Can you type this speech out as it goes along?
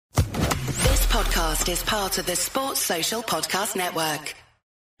podcast is part of the Sports Social Podcast Network.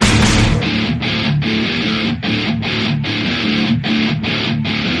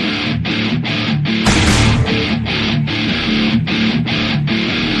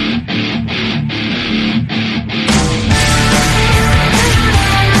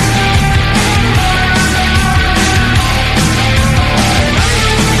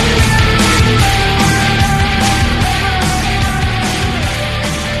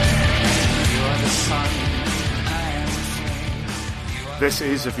 This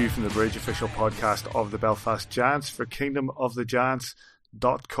is a View from the Bridge, official podcast of the Belfast Giants for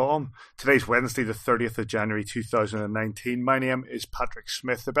kingdomofthegiants.com. Today's Wednesday, the 30th of January 2019. My name is Patrick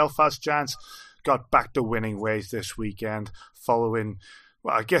Smith. The Belfast Giants got back to winning ways this weekend following,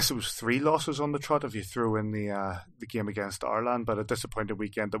 well, I guess it was 3 losses on the trot if you threw in the game against Ireland, but a disappointing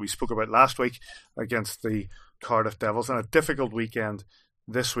weekend that we spoke about last week against the Cardiff Devils, and a difficult weekend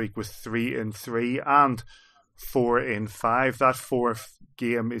this week with 3-3 and 4-5. That fourth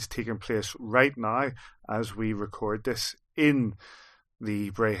game is taking place right now as we record this in the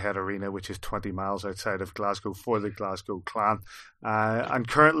Braehead Arena, which is 20 miles outside of Glasgow for the Glasgow Clan. And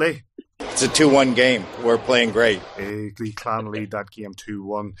currently, it's a 2-1 game. We're playing great. The Clan lead that game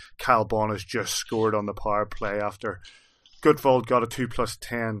 2-1. Cal Bon has just scored on the power play after Gutvold got a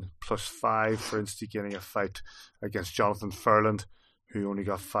 2+10+5 for instigating a fight against Jonathan Ferland, who only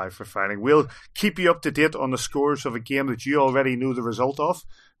got 5 for fighting. We'll keep you up to date on the scores of a game that you already knew the result of,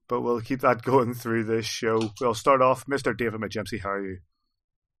 but we'll keep that going through this show. We'll start off, Mr. David McGimpsey. How are you?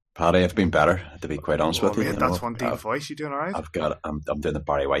 Paddy, I've been better, to be quite honest with you. Mate, that's one deep voice. You doing all right? I'm doing the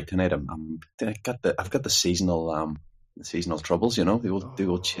Barry White tonight. I've got the seasonal troubles, you know, the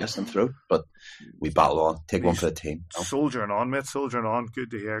old chest and throat, but we battle on. Take one for the team. Soldiering on, mate. Soldiering on.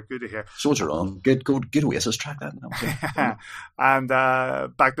 Good to hear. Soldier on. Good Oasis track that. And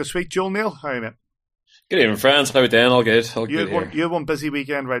back this week, Joel Neal. How are you, mate? Good evening, friends. How are you doing? All good. You had one busy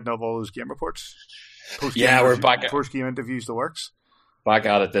weekend writing up all those game reports. We're back. Post-game interviews, the works. Back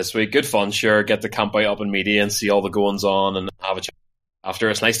at it this week. Good fun, sure. Get to camp out up in media and see all the goings on and have a chat after.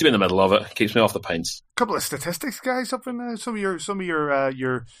 It's nice to be in the middle of it. Keeps me off the pints. Couple of statistics, guys, up in some of your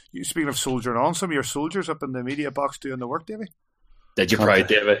speaking of soldiering on, some of your soldiers up in the media box doing the work, Davey. Did you proud,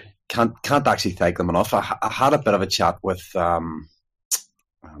 Davey? Can't actually thank them enough. I had a bit of a chat with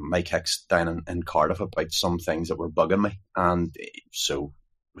Mike Hicks down in Cardiff about some things that were bugging me, and so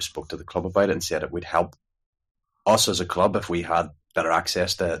we spoke to the club about it and said it would help us as a club if we had better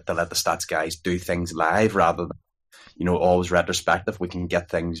access to let the stats guys do things live rather than, you know, always retrospective. We can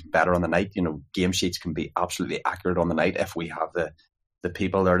get things better on the night. You know, game sheets can be absolutely accurate on the night if we have the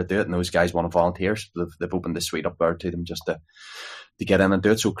people there to do it, and those guys want to volunteer. So they've opened the suite up there to them just to get in and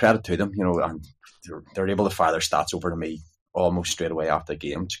do it. So credit to them, you know, and they're able to fire their stats over to me almost straight away after the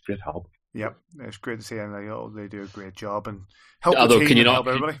game. It's great help. Yep, it's great to see, and they do a great job and help Although, the team and help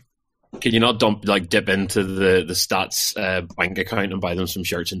everybody. Can you not dip into the stats bank account and buy them some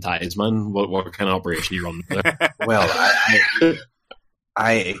shirts and ties, man? What kind of operation you run there? Well,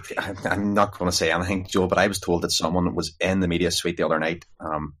 I'm not going to say anything, Joe, but I was told that someone was in the media suite the other night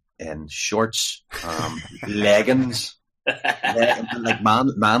in shorts, leggings, like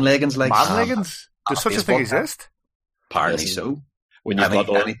man leggings, like man leggings. Does such a thing exist? Apparently so.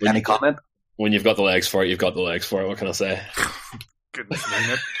 Any comment? When you've got the legs for it, you've got the legs for it. What can I say? Goodness me,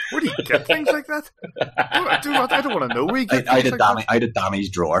 where do you get things like that? I don't want to know where you get things like that. I did Danny's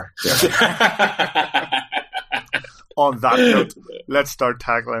drawer. On that note, let's start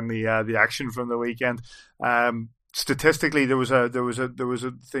tackling the action from the weekend. Statistically, there was a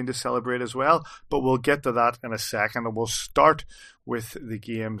thing to celebrate as well, but we'll get to that in a second, and we'll start with the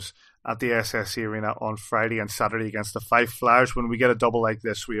games at the SSE Arena on Friday and Saturday against the Fife Flyers. When we get a double like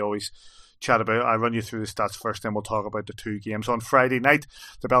this, we always chat about. I run you through the stats first, then we'll talk about the 2 games. On Friday night,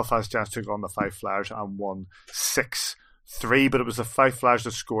 the Belfast Giants took on the Fife Flyers and won 6-3, but it was the Fife Flyers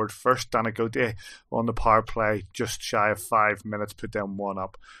that scored first. Dana Gauthier on the power play, just shy of 5 minutes, put them 1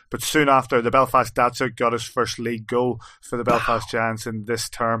 up. But soon after, the Belfast Datsuk got his first league goal for the Belfast Giants in this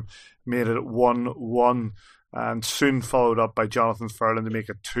term, made it 1-1, and soon followed up by Jonathan Ferland to make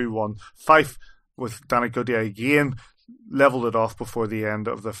it 2-1. Fife, with Dana Gauthier again, levelled it off before the end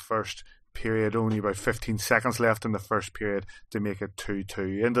of the first period, only about 15 seconds left in the first period to make it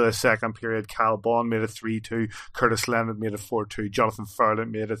 2-2. Into the second period, Cal Bon made it 3-2, Curtis Leonard made it 4-2, Jonathan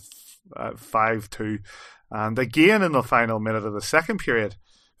Ferland made it 5-2, and again in the final minute of the second period,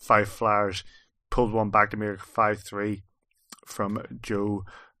 Fife Flyers pulled one back to make it 5-3 from Joe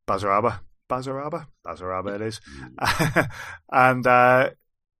Bazaraba it is. And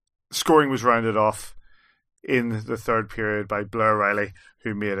scoring was rounded off in the third period by Blair Riley,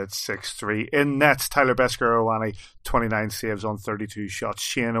 who made it 6-3. In nets, Tyler Besker-Owani, 29 saves on 32 shots.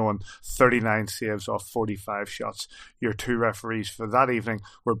 Shane Owen, 39 saves off 45 shots. Your two referees for that evening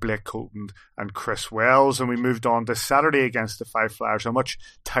were Blake Colton and Chris Wells. And we moved on to Saturday against the Five Flyers, a much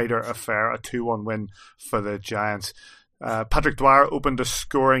tighter affair, a 2-1 win for the Giants. Patrick Dwyer opened the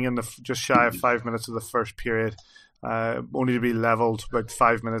scoring in just shy of 5 minutes of the first period, only to be levelled about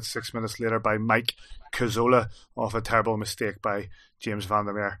 6 minutes later by Mike Cazzola off a terrible mistake by James Van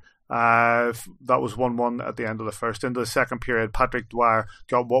der Meer. That was 1-1 at the end of the first. Into the second period, Patrick Dwyer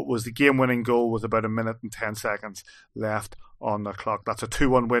got what was the game-winning goal with about 1 minute and 10 seconds left on the clock. That's a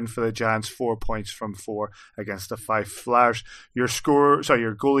 2-1 win for the Giants, 4 points from 4 against the Five Flyers. Your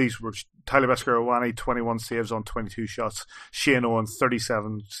goalies were Tyler Besker-Owani, 21 saves on 22 shots. Shane Owen,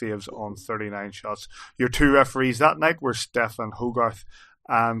 37 saves on 39 shots. Your two referees that night were Stefan Hogarth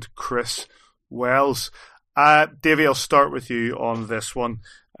and Chris Wells. Davey, I'll start with you on this one.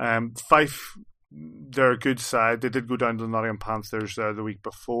 Fife, they're a good side. They did go down to the Nottingham Panthers the week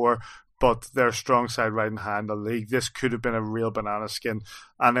before, but they're a strong side right in hand in the league. This could have been a real banana skin.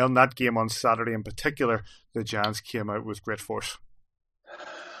 And in that game on Saturday in particular, the Giants came out with great force.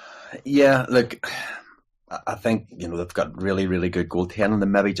 Yeah, look, I think they've got really, really good goaltending. They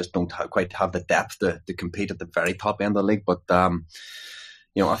maybe just don't quite have the depth to compete at the very top end of the league. But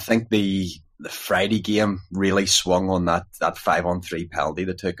I think the Friday game really swung on that 5-on-3 penalty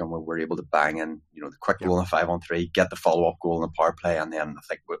they took, and we were able to bang in the quick goal in the 5-on-3, get the follow up goal in the power play, and then I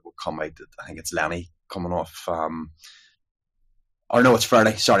think we'll come out. I think it's Lenny coming off. It's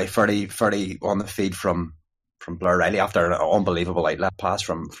Ferdy. Sorry, Ferdy on the feed from Blair Riley after an unbelievable outlet pass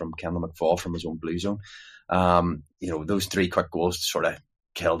from Kendall McFall from his own blue zone. Those three quick goals sort of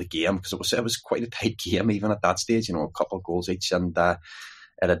killed the game, because it was quite a tight game even at that stage. A couple of goals each, and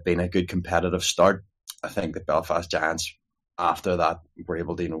it had been a good competitive start. I think the Belfast Giants after that were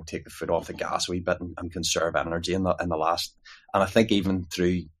able to take the foot off the gas a wee bit and conserve energy in the last. And I think even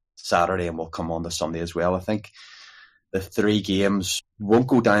through Saturday, and we'll come on to Sunday as well, I think the three games won't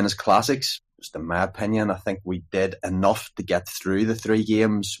go down as classics. Just in my opinion, I think we did enough to get through the three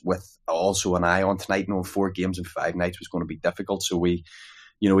games with also an eye on tonight. 4 games in 5 nights was going to be difficult, so we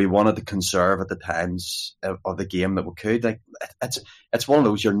wanted to conserve at the times of the game that we could. Like, it's one of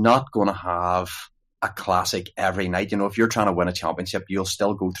those, you're not going to have a classic every night. If you're trying to win a championship, you'll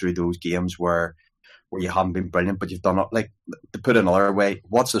still go through those games where you haven't been brilliant, but you've done it. Like, to put it another way,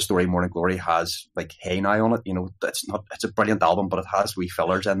 What's the Story Morning Glory has like Hey Now on it. It's a brilliant album, but it has wee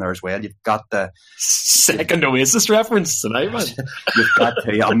fillers in there as well. You've got the second Oasis reference tonight, man. You've got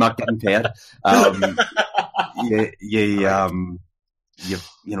to. I'm not getting paid.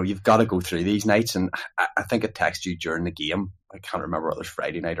 You've got to go through these nights, and I think it texted you during the game. I can't remember whether it was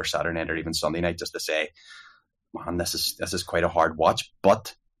Friday night or Saturday night or even Sunday night, just to say, man, this is quite a hard watch.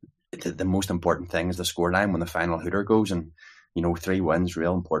 But the most important thing is the scoreline when the final hooter goes, and 3 wins,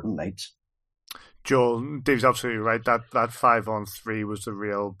 real important nights. Joel, Dave's absolutely right. That 5-on-3 was the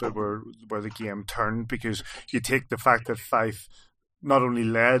real bit where the game turned, because you take the fact that Fife not only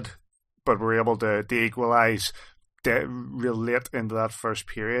led but were able to equalise real late into that first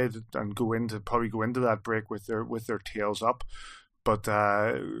period and go into that break with their tails up, but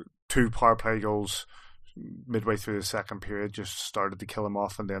 2 power play goals midway through the second period just started to kill them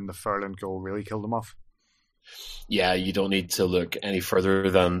off, and then the Furland goal really killed them off. Yeah, you don't need to look any further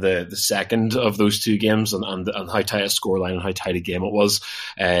than the second of those 2 games and how tight a scoreline and how tight a game it was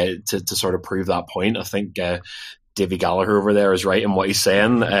to sort of prove that point. I think Davy Gallagher over there is right in what he's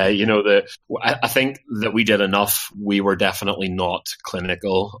saying. I think that we did enough. We were definitely not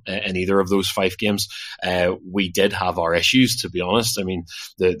clinical in either of those 5 games. We did have our issues, to be honest. I mean,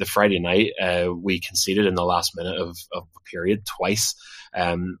 the Friday night, we conceded in the last minute of a period twice.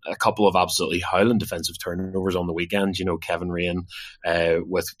 A couple of absolutely howling defensive turnovers on the weekend. Kevin Rain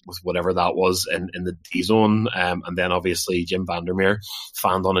with whatever that was in the D zone, and then obviously Jim Vandermeer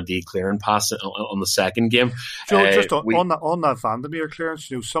found on a D clearing pass on the second game. Joe, just on that Vandermeer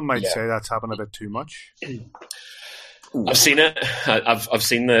clearance, some might say that's happened a bit too much. I've seen it. I've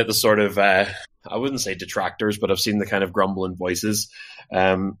seen the sort of I wouldn't say detractors, but I've seen the kind of grumbling voices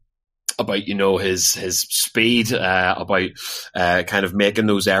about his speed, about kind of making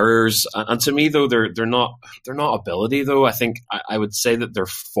those errors, and to me though they're not ability though. I think I would say that they're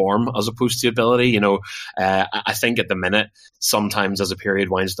form as opposed to ability. I think at the minute, sometimes as a period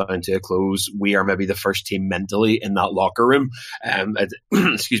winds down to a close, we are maybe the first team mentally in that locker room.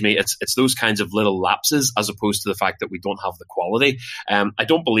 Excuse me, it's those kinds of little lapses as opposed to the fact that we don't have the quality. I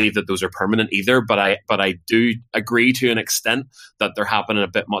don't believe that those are permanent either, but I do agree to an extent that they're happening a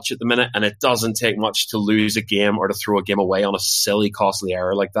bit much at the minute. minute, and it doesn't take much to lose a game or to throw a game away on a silly, costly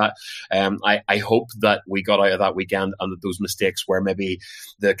error like that. I hope that we got out of that weekend and that those mistakes were maybe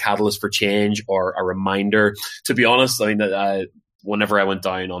the catalyst for change or a reminder. To be honest, I mean, whenever I went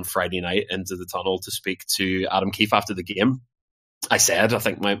down on Friday night into the tunnel to speak to Adam Keefe after the game, I said, I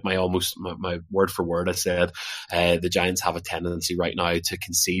think my word for word, I said, the Giants have a tendency right now to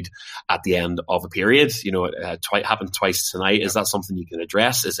concede at the end of a period. You know, it happened twice tonight. Is that something you can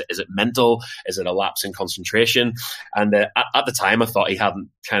address? Is it mental? Is it a lapse in concentration? And at the time, I thought he hadn't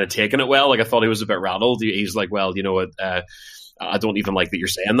kind of taken it well. Like, I thought he was a bit rattled. He's like, well, you know what, I don't even like that you're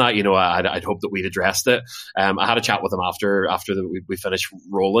saying that. You know, I'd hope that we'd addressed it. I had a chat with him after we finished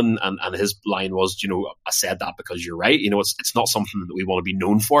rolling, and his line was, you know, I said that because you're right. You know, it's not something that we want to be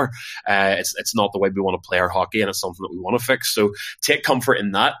known for. It's not the way we want to play our hockey, and it's something that we want to fix. So take comfort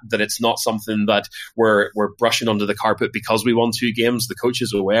in that it's not something that we're brushing under the carpet because we won 2 games. The coach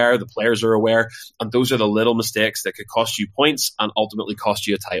is aware, the players are aware, and those are the little mistakes that could cost you points and ultimately cost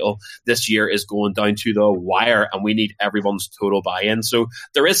you a title. This year is going down to the wire, and we need everyone's total buy-in. So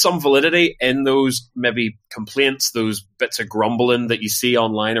there is some validity in those maybe complaints, those bits of grumbling that you see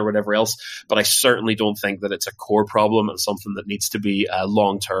online or whatever else, but I certainly don't think that it's a core problem and something that needs to be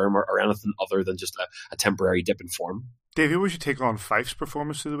long-term or anything other than just a temporary dip in form. Davey, what was your take on Fife's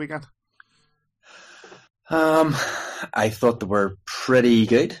performance through the weekend? I thought they were pretty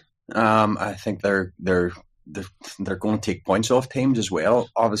good. I think they're going to take points off teams as well,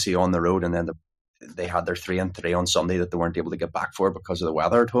 obviously on the road, and then they had their 3-3 on Sunday that they weren't able to get back for because of the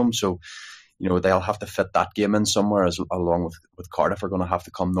weather at home. So, you know, they'll have to fit that game in somewhere, along with Cardiff are going to have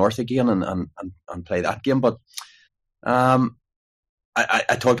to come north again and play that game. But I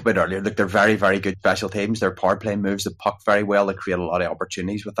talked about earlier, like, they're very, very good special teams. Their power play moves the puck very well. They create a lot of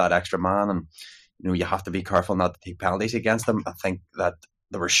opportunities with that extra man, and you know, you have to be careful not to take penalties against them. I think that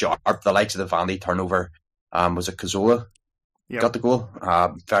they were sharp. The likes of the Vandy turnover, was it Cazzola? Yep. Got the goal.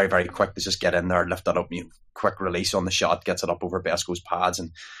 Very, very quick to just get in there, lift that up, quick release on the shot, gets it up over Besco's pads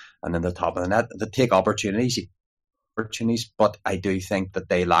and then the top of the net. They take opportunities, but I do think that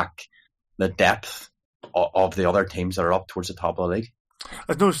they lack the depth of the other teams that are up towards the top of the league.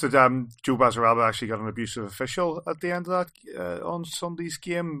 I've noticed that Joe Bazzaraba actually got an abusive official at the end of that on Sunday's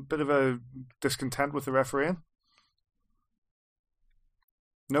game. Bit of a discontent with the refereeing.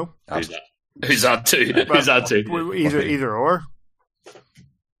 No? Who's that to? Who's that to? Either or.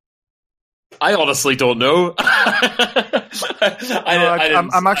 I honestly don't know. I'm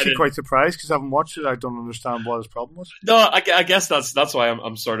actually quite surprised because I haven't watched it. I don't understand what his problem was. No, I guess that's why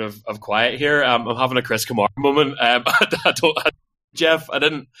I'm sort of quiet here. I'm having a Chris Kamara moment. Jeff, I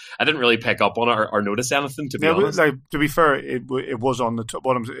didn't really pick up on it or notice anything, to be honest. Like, to be fair, it was on the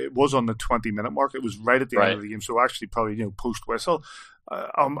 20-minute mark. It was right at the end of the game, so actually probably post whistle.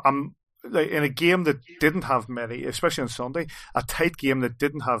 I'm like, in a game that didn't have many, especially on Sunday, a tight game that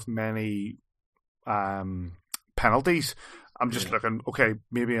didn't have many penalties. I'm just looking, okay,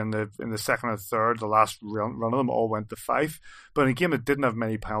 maybe in the second and third, the last run of them all went to 5. But in a game that didn't have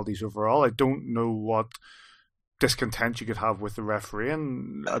many penalties overall, I don't know what discontent you could have with the referee.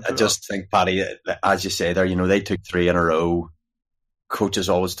 And I just think, Paddy, as you say there, they took 3 in a row. Coaches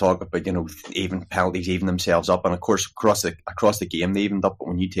always talk about, even penalties even themselves up, and of course across the game they evened up. But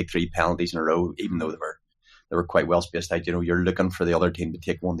when you take 3 penalties in a row, even though they were quite well spaced out, you're looking for the other team to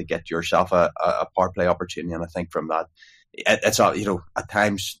take one to get yourself a power play opportunity. And I think from that, it's at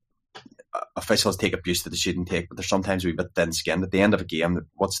times officials take abuse that they shouldn't take, but they're sometimes a wee bit thin skinned at the end of a game.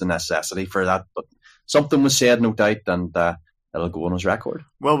 What's the necessity for that? But something was said, no doubt, and it'll go on his record.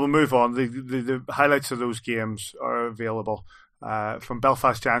 Well, we'll move on. The highlights of those games are available from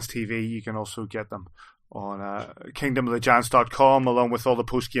Belfast Giants TV. You can also get them on kingdomofthegiants.com, along with all the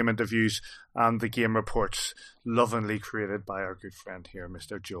post-game interviews and the game reports, lovingly created by our good friend here,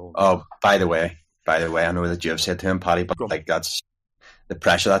 Mr. Joel. Oh, by the way, I know that you have said to him, Paddy, but that's the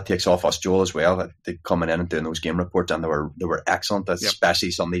pressure that takes off us, Joel, as well. That they coming in and doing those game reports, and they were excellent, especially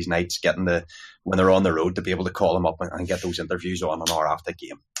some of these nights, when they're on the road, to be able to call them up and get those interviews on an hour after the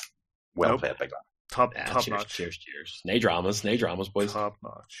game. Well played, big lad. Top cheers, notch. Cheers. No dramas, boys. Top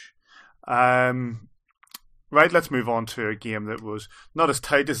notch. Right, let's move on to a game that was not as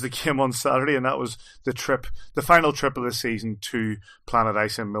tight as the game on Saturday, and that was the final trip of the season to Planet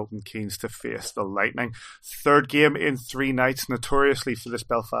Ice in Milton Keynes to face the Lightning. Third game in 3 nights, notoriously for this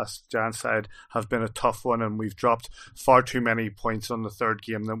Belfast Giants side, have been a tough one, and we've dropped far too many points on the third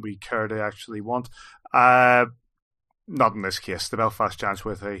game than we care to actually want. Not in this case. The Belfast Giants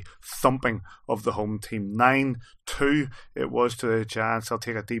with a thumping of the home team. 9-2 it was to the Giants. I'll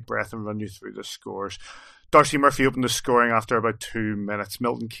take a deep breath and run you through the scores. Darcy Murphy opened the scoring after about 2 minutes.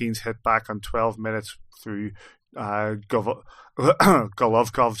 Milton Keynes hit back on 12 minutes through Golovkovs.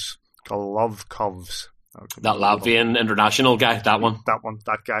 That Latvian international guy,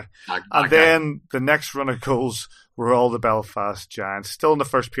 that guy. Then the next run of goals were all the Belfast Giants. Still in the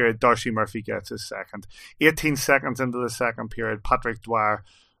first period, Darcy Murphy gets his second. 18 seconds into the second period, Patrick Dwyer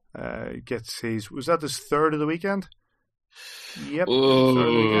gets was that his third of the weekend? Yep. Third of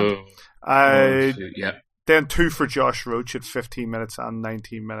the weekend. Yep. Then 2 for Josh Roach at 15 minutes and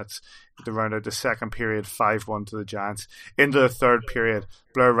 19 minutes to round out the second period, 5-1 to the Giants. Into the third period,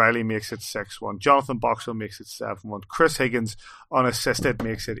 Blair Riley makes it 6-1. Jonathan Boxall makes it 7-1. Chris Higgins, unassisted,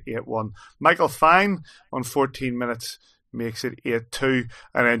 makes it 8-1. Michael Fine, on 14 minutes, makes it 8-2.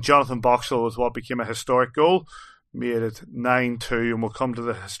 And then Jonathan Boxall, with what became a historic goal, made it 9-2. And we'll come to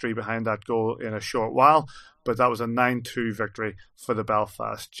the history behind that goal in a short while. But that was a 9-2 victory for the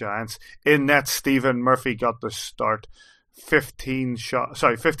Belfast Giants. In net, Stephen Murphy got the start. 15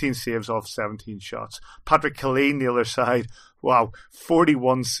 saves off 17 shots. Patrick Killeen, the other side,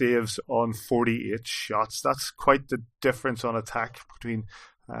 41 saves on 48 shots. That's quite the difference on attack between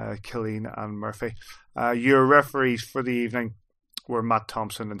Killeen and Murphy. Your referees for the evening were Matt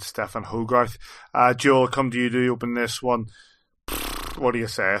Thompson and Stefan Hogarth. Joel, come to you to open this one. What do you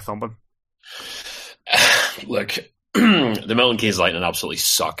say, Thumping? Look, the Milton Keynes Lightning absolutely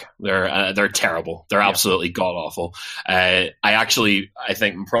suck. They're terrible. They're absolutely god awful. I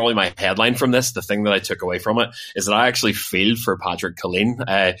think probably my headline from this, the thing that I took away from it, is that I actually feel for Patrick Killeen.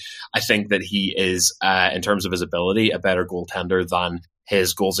 I think that he is, in terms of his ability, a better goaltender than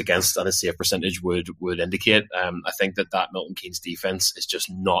his goals against and his save percentage would indicate. I think that Milton Keynes defense is just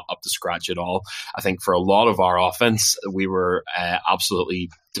not up to scratch at all. I think for a lot of our offense, we were absolutely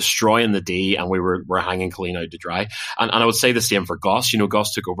destroying the D, and we're hanging Killeen out to dry. And I would say the same for Goss.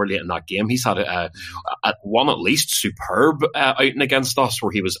 Goss took over late in that game. He's had one at least superb outing against us,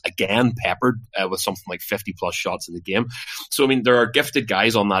 where he was again peppered with something like 50 plus shots in the game. So I mean, there are gifted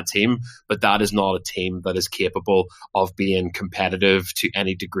guys on that team, but that is not a team that is capable of being competitive to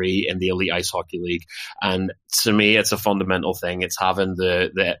any degree in the Elite Ice Hockey League. And to me, it's a fundamental thing. It's having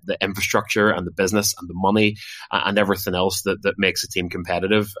the infrastructure and the business and the money and everything else that makes a team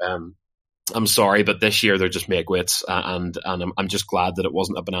competitive. I'm sorry, but this year they're just make-weights, and I'm just glad that it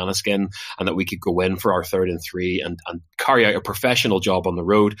wasn't a banana skin, and that we could go in for our 3rd and 3 and carry out a professional job on the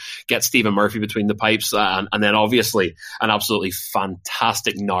road, get Stephen Murphy between the pipes, and then obviously an absolutely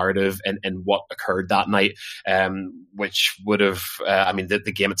fantastic narrative in what occurred that night, which would have,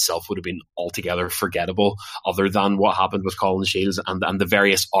 the game itself would have been altogether forgettable other than what happened with Colin Shields and the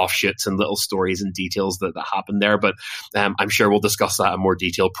various offshoots and little stories and details that happened there. But I'm sure we'll discuss that in more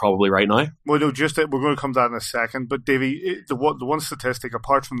detail probably right now. Well, no, we're going to come to that in a second. But Davey, the one statistic,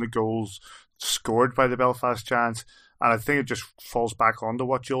 apart from the goals scored by the Belfast Giants, and I think it just falls back onto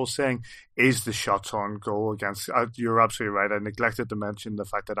what Joel's saying, is the shots on goal against. You're absolutely right. I neglected to mention the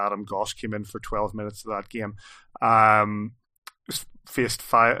fact that Adam Goss came in for 12 minutes of that game, faced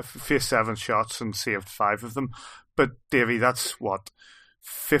 7 shots and saved 5 of them. But Davey, that's what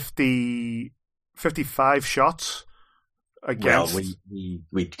 55 shots. Against. Well, we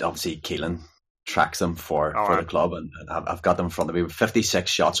obviously Keelan tracks them for the club, and I've got them in front of me with 56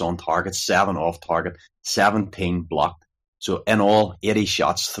 shots on target, 7 off target, 17 blocked. So in all, 80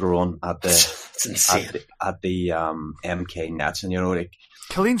 shots thrown at the at the MK nets, and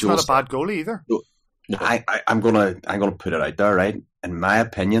Killeen's not a bad goalie either. No. I'm gonna put it out there, right? In my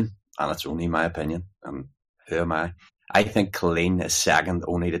opinion, and it's only my opinion, and who am I? I think Killeen is second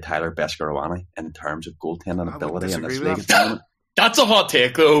only to Tyler Beskorowany in terms of goaltending ability in this league. That's a hot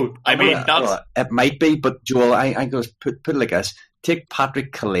take, though. It might be, but Joel, I go put it like this: take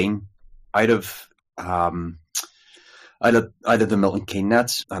Patrick Killeen out of the Milton Keynes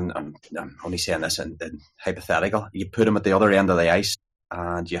nets, and I'm only saying this in hypothetical. You put him at the other end of the ice,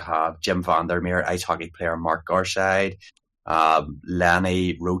 and you have Jim Vandermeer, ice hockey player, Mark Garside,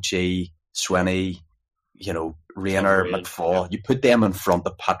 Lenny, Roche, Swinney, Rayner, McFall. You put them in front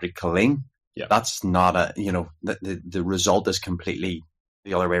of Patrick Killeen. Yeah. That's not the result is completely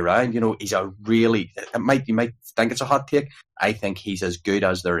the other way around. He's you might think it's a hot take. I think he's as good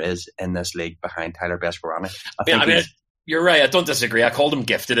as there is in this league behind Tyler Beskorowany. You're right. I don't disagree. I called him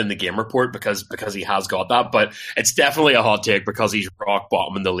gifted in the game report because he has got that, but it's definitely a hot take because he's rock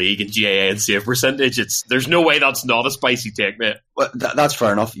bottom in the league in GAA and save percentage. There's no way that's not a spicy take, mate. Well, that's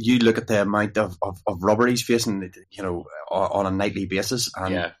fair enough. You look at the amount of rubber he's facing, on a nightly basis,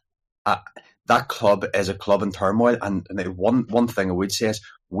 and that club is a club in turmoil. And one thing I would say is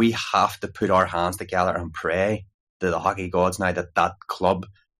we have to put our hands together and pray to the hockey gods now that club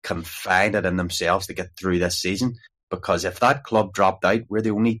can find it in themselves to get through this season. Because if that club dropped out, we're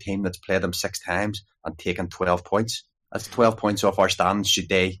the only team that's played them 6 times and taken 12 points. That's 12 points off our stands. Should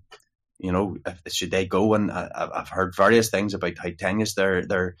they go? And I've heard various things about how tenuous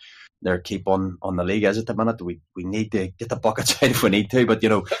their keep on the league is at the minute. We need to get the buckets out if we need to, but you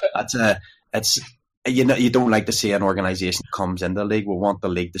don't like to see an organisation comes into the league. We want the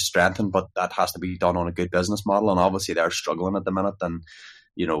league to strengthen, but that has to be done on a good business model. And obviously they're struggling at the minute, and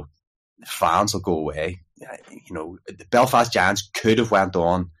fans will go away. The Belfast Giants could have went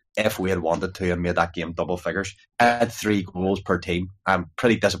on if we had wanted to and made that game double figures. I had 3 goals per team. I'm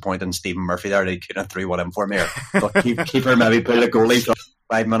pretty disappointed in Stephen Murphy there. He couldn't have 3-1 in for me. But keeper maybe pull a goalie for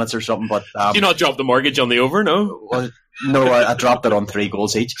 5 minutes or something. But did you not drop the mortgage on the over? No. Well, no, I dropped it on 3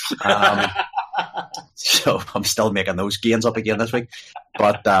 goals each. So I'm still making those gains up again this week.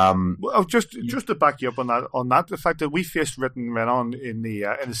 But just to back you up on that, the fact that we faced Written Renon in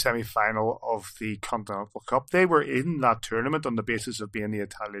the semi-final of the Continental Cup, they were in that tournament on the basis of being the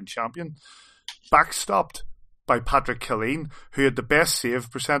Italian champion, backstopped by Patrick Killeen, who had the best save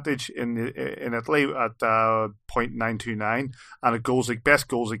percentage in Italy at 0.929 and best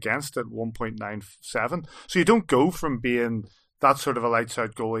goals against at 1.97. So you don't go from being that sort of a lights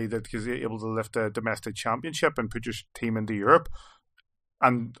out goalie that is able to lift a domestic championship and put your team into Europe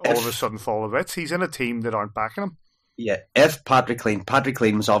and all of a sudden fall to bits. He's in a team that aren't backing him. Yeah, if Patrick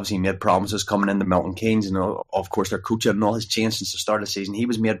Killeen was obviously made promises coming into Milton Keynes, of course their coaching and all has changed since the start of the season. He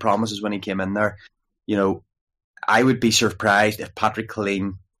was made promises when he came in there. I would be surprised if Patrick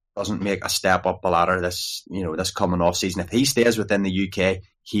Killeen doesn't make a step up the ladder this coming off season. If he stays within the UK,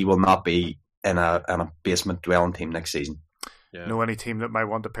 he will not be in a basement dwelling team next season. Yeah. Know any team that might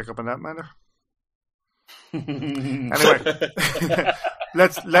want to pick up a netminder? Anyway,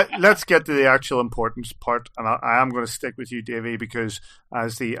 let's get to the actual importance part, and I am going to stick with you, Davey, because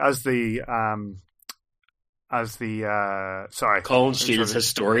as the Colin Shields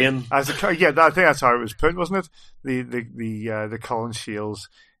historian. I think that's how it was put, wasn't it? The Colin Shields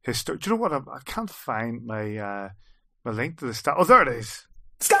history. Do you know what? I can't find my link to the stat. Oh, there it is.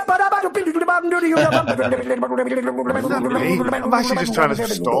 I'm actually just trying to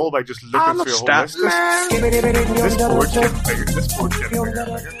stall by just looking through a whole list. This board's getting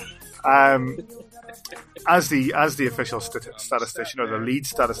bigger. As the official statistician or the lead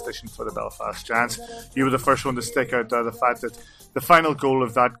statistician for the Belfast Giants, you were the first one to stick out there the fact that the final goal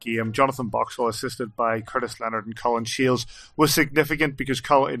of that game, Jonathan Boxall assisted by Curtis Leonard and Colin Shields, was significant because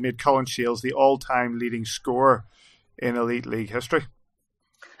it made Colin Shields the all-time leading scorer in Elite League history.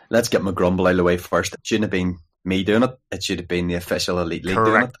 Let's get my grumble out of the way first. It shouldn't have been me doing it. It should have been the official Elite League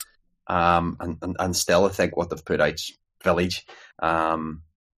doing it. And still, I think what they've put out's village. I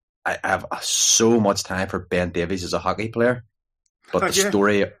have so much time for Ben Davies as a hockey player, but the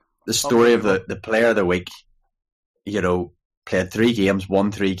story of the player of the week, played 3 games,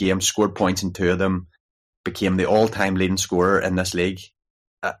 won 3 games, scored points in 2 of them, became the all-time leading scorer in this league.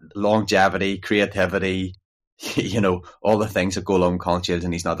 Longevity, creativity, all the things that go along with Colin Shields,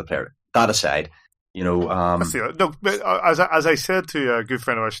 and he's not the player. That aside, as I said to a good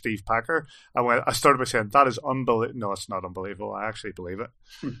friend of ours, Steve Packer, I started by saying that is unbelievable. No, it's not unbelievable. I actually believe it.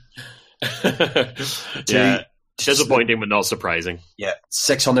 Yeah, disappointing but not surprising. Yeah,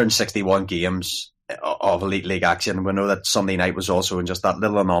 661 games of Elite League action. We know that Sunday night was also in just that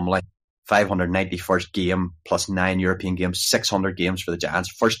little anomaly. 591st game plus 9 European games, 600 games for the Giants.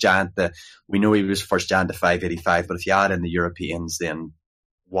 First Giant, we know he was first Giant to 585, but if you add in the Europeans, then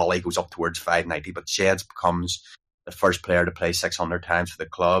Wally goes up towards 590. But Sheds becomes the first player to play 600 times for the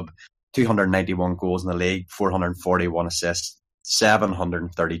club. 291 goals in the league, 441 assists,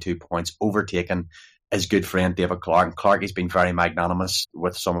 732 points, overtaken his good friend David Clark. And Clark has been very magnanimous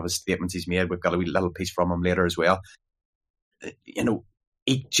with some of his statements he's made. We've got a wee little piece from him later as well.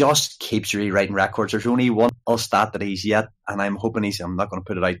 He just keeps rewriting records. There's only one stat that he's yet, and I'm hoping I'm not going to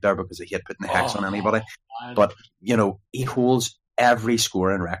put it out there because I hate putting the hex on anybody. But, he holds every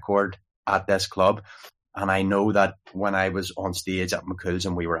scoring record at this club. And I know that when I was on stage at McCool's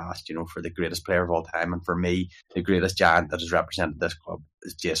and we were asked, for the greatest player of all time, and for me, the greatest Giant that has represented this club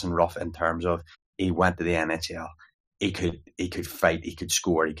is Jason Ruff in terms of he went to the NHL. He could fight, he could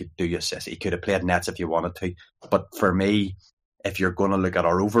score, he could do assists, he could have played nets if you wanted to. But for me, if you're going to look at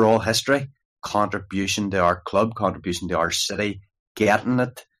our overall history, contribution to our club, contribution to our city, getting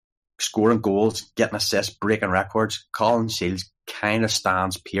it, scoring goals, getting assists, breaking records, Colin Shields kind of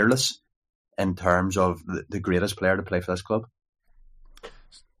stands peerless in terms of the greatest player to play for this club.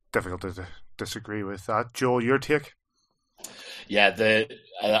 It's difficult to disagree with that. Joel, your take? Yeah,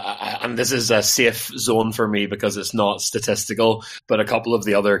 and this is a safe zone for me because it's not statistical, but a couple of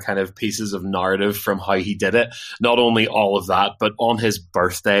the other kind of pieces of narrative from how he did it. Not only all of that, but on his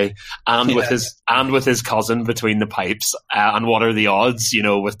birthday and with his cousin between the pipes. And what are the odds?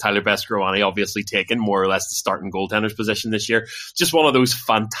 With Tyler Beskorowany obviously taking more or less the starting goaltender's position this year. Just one of those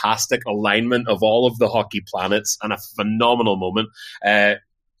fantastic alignment of all of the hockey planets and a phenomenal moment.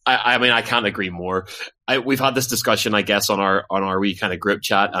 I mean, I can't agree more. We've had this discussion, I guess, on our wee kind of group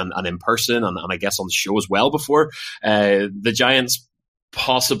chat and in person, and I guess on the show as well before. The Giants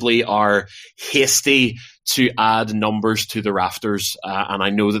possibly are hasty to add numbers to the rafters, and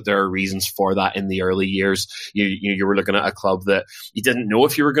I know that there are reasons for that in the early years. You were looking at a club that you didn't know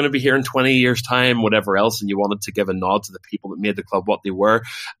if you were going to be here in 20 years' time, whatever else, and you wanted to give a nod to the people that made the club what they were.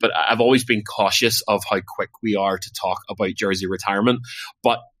 But I've always been cautious of how quick we are to talk about jersey retirement.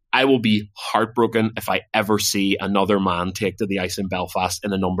 But I will be heartbroken if I ever see another man take to the ice in Belfast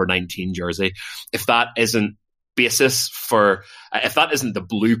in a number 19 jersey. If that isn't if that isn't the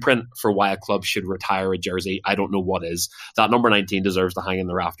blueprint for why a club should retire a jersey, I don't know what is. That number 19 deserves to hang in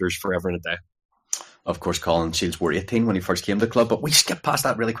the rafters forever and a day. Of course, Colin Shields wore 18 when he first came to the club, but we skipped past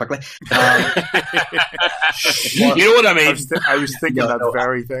that really quickly. You know what I mean? I was thinking that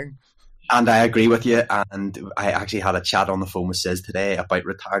very thing. And I agree with you. And I actually had a chat on the phone with Sis today about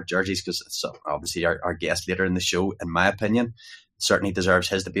retired jerseys, because obviously our guest later in the show, in my opinion, certainly deserves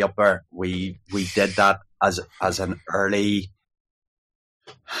his to be up there. We did that as an early,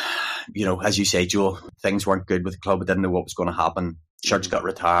 as you say, Joel, things weren't good with the club. We didn't know what was going to happen. Shirts got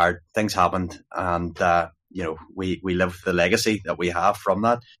retired. Things happened. And, we live the legacy that we have from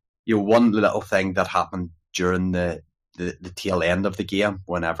that. One little thing that happened during the tail end of the game,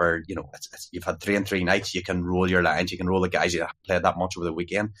 whenever you've had 3-on-3 nights, you can roll your lines, you can roll the guys you played that much over the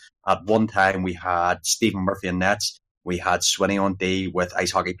weekend. At one time we had Stephen Murphy in nets, we had Swinney on D with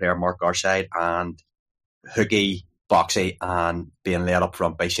ice hockey player Mark Garside, and Hoogie, Boxy, and being led up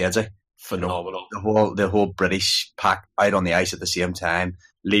front by Shedzy. Phenomenal. The whole British pack out on the ice at the same time,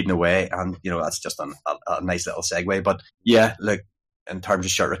 leading away, and that's just a nice little segue. But yeah, look, in terms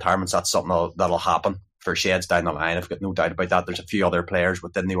of shirt retirements, that's something that'll happen for Sheds down the line. I've got no doubt about that. There's a few other players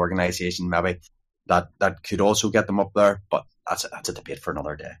within the organisation maybe that could also get them up there, but that's a debate for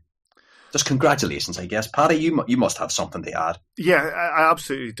another day. Just congratulations, I guess. Paddy, you must have something to add. Yeah, I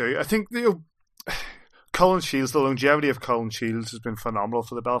absolutely do. I think Colin Shields, the longevity of Colin Shields has been phenomenal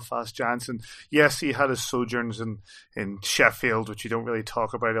for the Belfast Giants. And yes, he had his sojourns in Sheffield, which you don't really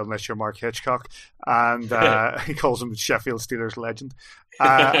talk about unless you're Mark Hitchcock. And he calls him Sheffield Steelers legend.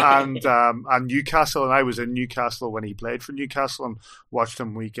 And Newcastle. And I was in Newcastle when he played for Newcastle and watched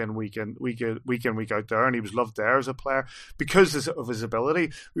him week in, week out there. And he was loved there as a player because of his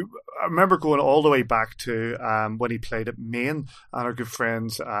ability. I remember going all the way back to when he played at Maine, and our good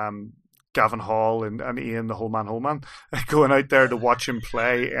friends Gavin Hall and Ian the Holman going out there to watch him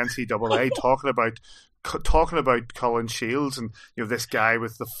play NCAA, talking about Colin Shields and this guy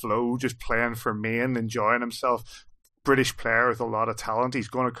with the flow, just playing for Maine, enjoying himself. British player with a lot of talent. He's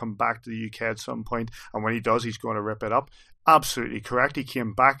going to come back to the UK at some point, and when he does, he's going to rip it up. Absolutely correct. He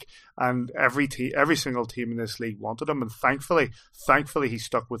came back, and every single team in this league wanted him, and thankfully, he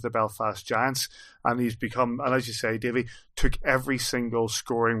stuck with the Belfast Giants, and he's become, and as you say, Davey, took every single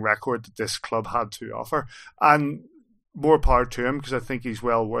scoring record that this club had to offer, and more power to him, because I think he's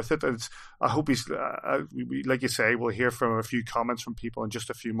well worth it. I hope he's, like you say, we'll hear from a few comments from people in just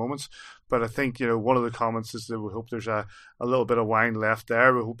a few moments. But I think, one of the comments is that we hope there's a little bit of wine left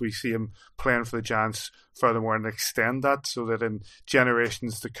there. We hope we see him playing for the Giants furthermore and extend that, so that in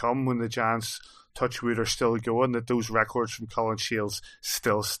generations to come, when the Giants, touch wood, are still going, that those records from Colin Shields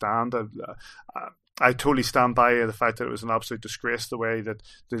still stand. I totally stand by the fact that it was an absolute disgrace the way that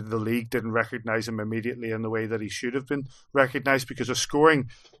the league didn't recognise him immediately in the way that he should have been recognised, because a scoring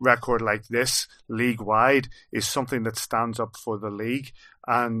record like this, league-wide, is something that stands up for the league,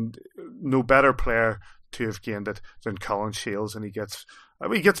 and no better player to have gained it than Colin Shields, and he gets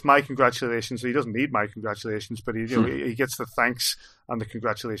my congratulations. He doesn't need my congratulations, but he gets the thanks and the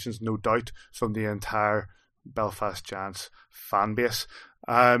congratulations, no doubt, from the entire Belfast Giants fan base.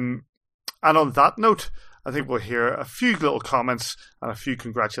 And on that note, I think we'll hear a few little comments and a few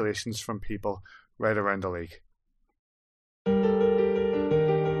congratulations from people right around the league.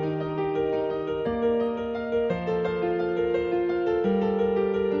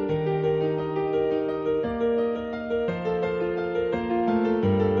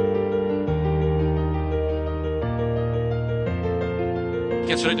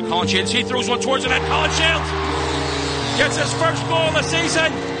 Gets it out to Colin Shields. He throws one towards it, and Colin Shields gets his first goal of the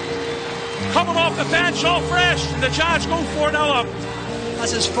season. coming off the bench, all fresh. The Giants go 4-0 up.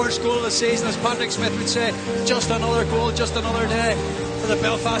 That's his first goal of the season, as Patrick Smith would say. Just another goal, just another day for the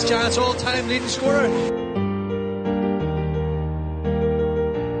Belfast Giants all-time leading scorer.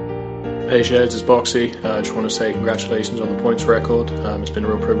 Hey Sheds, it's Boxy. I just want to say congratulations on the points record. It's been a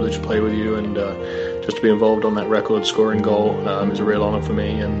real privilege to play with you, and just to be involved on that record scoring goal is a real honour for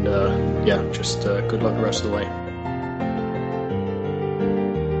me, and just good luck the rest of the way.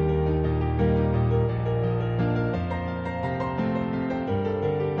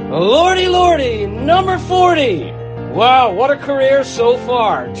 Lordy, lordy, number 40. Wow, what a career so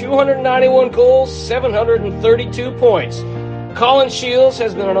far. 291 goals, 732 points. Colin Shields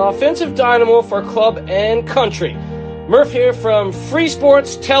has been an offensive dynamo for club and country. Murph here from Free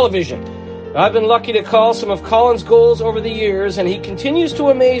Sports Television. I've been lucky to call some of Colin's goals over the years, and he continues to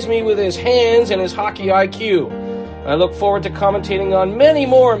amaze me with his hands and his hockey IQ. I look forward to commentating on many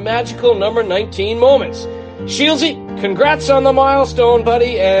more magical number 19 moments. Shieldsy, congrats on the milestone,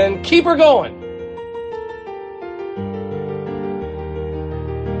 buddy, and keep her going.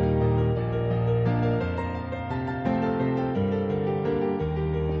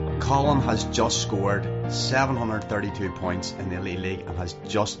 Colin has just scored 732 points in the Elite League and has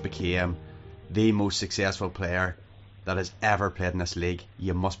just become the most successful player that has ever played in this league.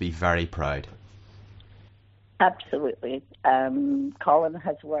 You must be very proud. Absolutely. Colin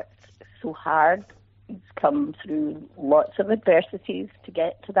has worked so hard. He's come through lots of adversities to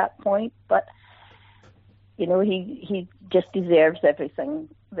get to that point, but you know, he just deserves everything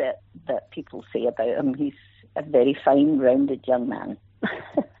that people say about him. He's a very fine, rounded young man.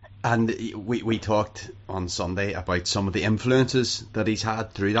 And we talked on Sunday about some of the influences that he's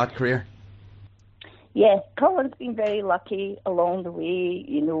had through that career. Yeah, Colin's been very lucky along the way.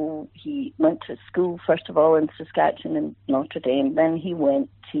 You know, he went to school, first of all, in Saskatchewan and Notre Dame. Then he went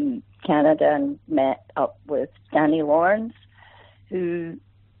to Canada and met up with Danny Lawrence, who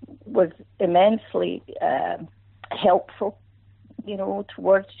was immensely helpful, you know,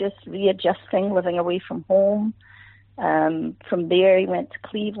 towards just readjusting, living away from home. From there, he went to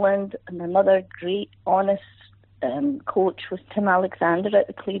Cleveland, and another great, honest coach was Tim Alexander at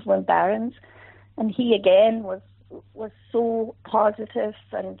the Cleveland Barons. And he, again, was so positive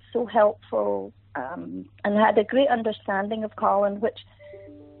and so helpful and had a great understanding of Colin, which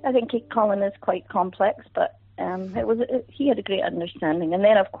I think Colin is quite complex, but he had a great understanding. And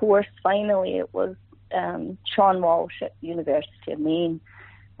then, of course, finally, it was Sean Walsh at University of Maine.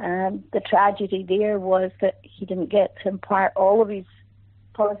 The tragedy there was that he didn't get to impart all of his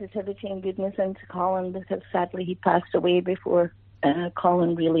positivity and goodness into Colin, because sadly he passed away before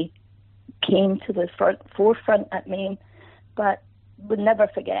Colin really came to the forefront at Maine. But would never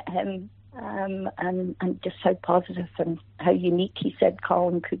forget him and just how positive and how unique he said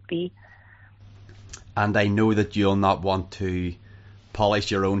Colin could be. And I know that you'll not want to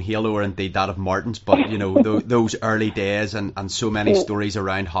polish your own halo, or indeed that of Martin's, but you know, those early days and so many stories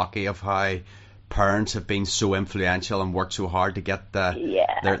around hockey of how parents have been so influential and worked so hard to get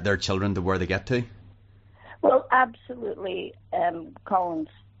their children to where they get to. Well, absolutely. Colin's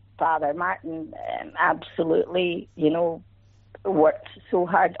father, Martin, absolutely, you know, worked so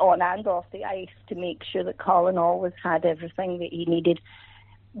hard on and off the ice to make sure that Colin always had everything that he needed.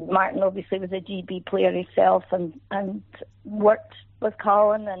 Martin obviously was a GB player himself and worked with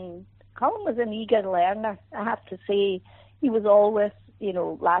Colin, and Colin was an eager learner. I have to say, he was always, you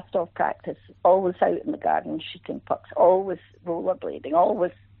know, last off practice, always out in the garden shooting pucks, always rollerblading,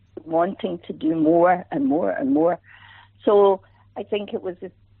 always wanting to do more and more and more. So I think it was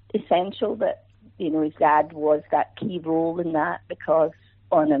essential that, you know, his dad was that key role in that, because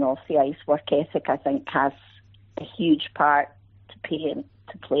on and off the ice, work ethic, I think, has a huge part to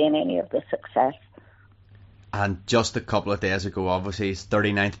play in any of the success. And just a couple of days ago, obviously, his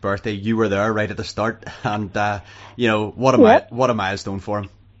 39th birthday, you were there right at the start, and you know, what a milestone for him.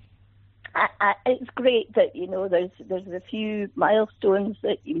 It's great that, you know, there's a few milestones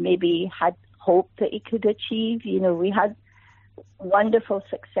that you maybe had hoped that he could achieve. You know, we had wonderful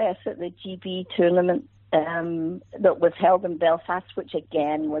success at the GB tournament that was held in Belfast, which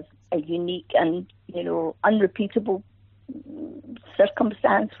again was a unique and, you know, unrepeatable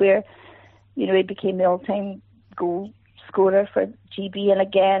circumstance where, you know, he became the all-time goal scorer for GB. And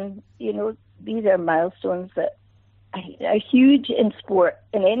again, you know, these are milestones that are huge in sport,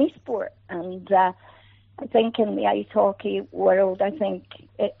 in any sport. And I think in the ice hockey world, I think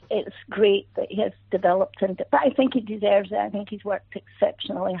it's great that he has developed into it. But I think he deserves it. I think he's worked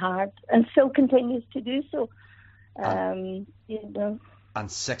exceptionally hard and still continues to do so. You know.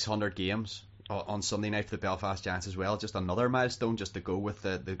 And 600 games on Sunday night for the Belfast Giants as well. Just another milestone, just to go with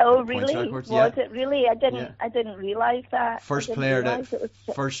the oh, points really? records. Was it really? I didn't realise that. First player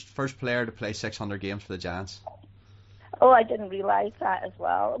to play 600 games for the Giants. Oh, I didn't realise that as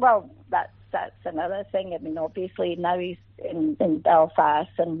well. Well, that's another thing. I mean, obviously now he's in Belfast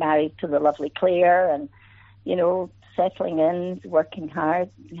and married to the lovely Claire, and settling in, working hard,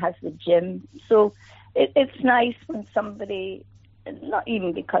 has the gym. So it's nice when somebody, not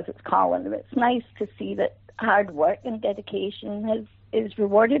even because it's Colin, but it's nice to see that hard work and dedication is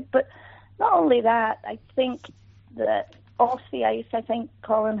rewarded. But not only that, I think that off the ice, I think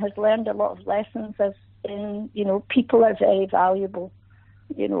Colin has learned a lot of lessons as in, people are very valuable.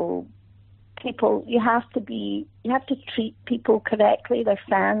 People, you have to treat people correctly. Their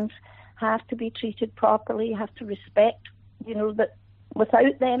fans have to be treated properly. You have to respect, that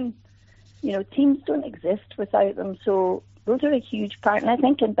without them, teams don't exist without them. So those are a huge part. And I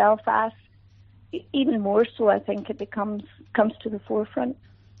think in Belfast, even more so, I think it comes to the forefront.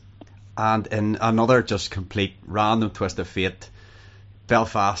 And in another just complete random twist of fate,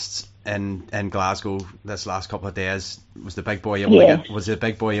 Belfast in Glasgow this last couple of days, was the big boy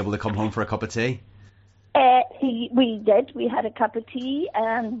able to come home for a cup of tea? We did. We had a cup of tea,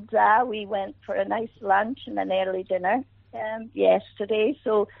 and we went for a nice lunch and an early dinner yesterday.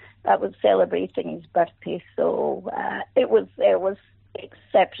 So that was celebrating his birthday. So it was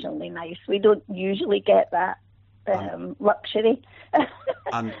exceptionally nice. We don't usually get that luxury.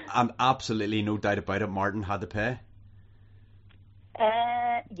 and absolutely no doubt about it, Martin had to pay.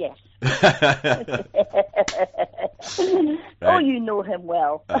 Yes. Right. Oh, you know him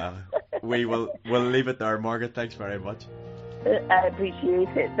well. We'll leave it there, Margaret. Thanks very much. I appreciate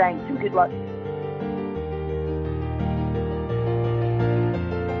it. Thanks and good luck.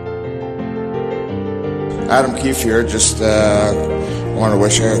 Adam Keefe here. Just want to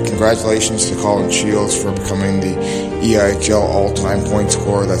wish congratulations to Colin Shields for becoming the EIHL all-time point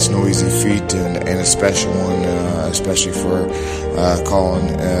scorer. That's no easy feat, and a special one, especially for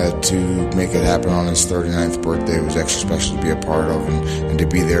Colin to make it happen on his 39th birthday. It was extra special to be a part of and to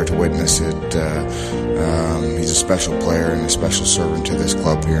be there to witness it. He's a special player and a special servant to this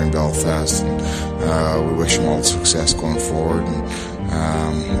club here in Belfast, and we wish him all the success going forward. And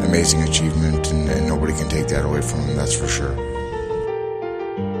amazing achievement, and nobody can take that away from him, that's for sure.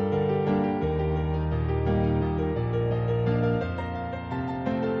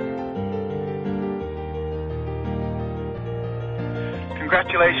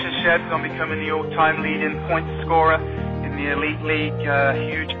 Congratulations, Sheds, on becoming the all-time leading point scorer in the Elite League.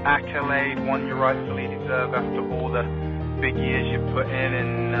 Huge accolade, one you rightfully deserve after all the big years you put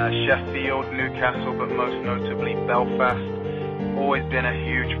in Sheffield, Newcastle, but most notably Belfast. Always been a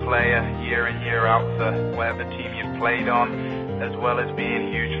huge player year in, year out for whatever team you've played on, as well as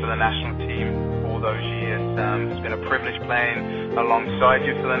being huge for the national team all those years. It's been a privilege playing alongside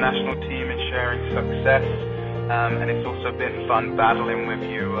you for the national team and sharing success. And it's also been fun battling with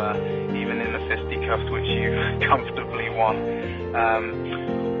you, even in the fisticuffs, which you comfortably won.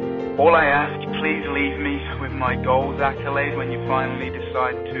 All I ask, please leave me with my goals accolade when you finally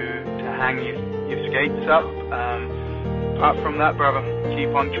decide to hang your skates up. Apart from that, brother, keep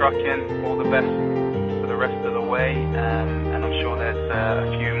on trucking. All the best for the rest of the way, and I'm sure there's a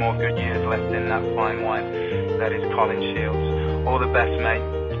few more good years left in that fine wine that is Colin Shields. All the best, mate.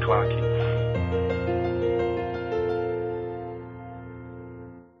 Clarky.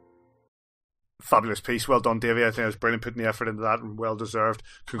 Fabulous piece. Well done, Davey. I think it was brilliant putting the effort into that, and well deserved.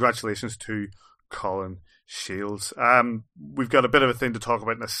 Congratulations to Colin Shields. We've got a bit of a thing to talk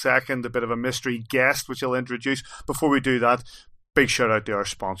about in a second, a bit of a mystery guest which I'll introduce. Before we do that, big shout out to our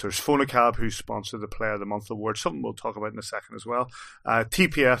sponsors, Phonacab, who sponsored the Player of the Month award, something we'll talk about in a second as well.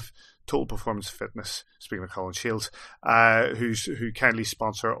 TPF, Total Performance Fitness, speaking of Colin Shields, who kindly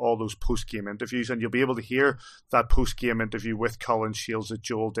sponsor all those post-game interviews, and you'll be able to hear that post-game interview with Colin Shields that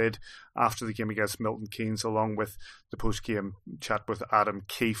Joel did after the game against Milton Keynes, along with the post-game chat with Adam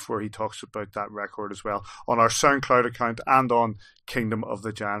Keefe, where he talks about that record as well, on our SoundCloud account and on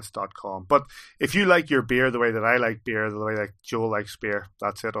kingdomofthegiants.com. But if you like your beer the way that I like beer, the way that Joel likes beer,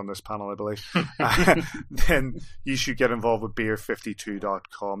 that's it on this panel, I believe, then you should get involved with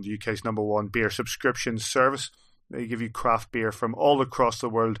beer52.com, the UK's #1 beer subscription service. They give you craft beer from all across the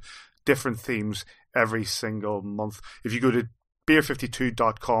world, different themes every single month. If you go to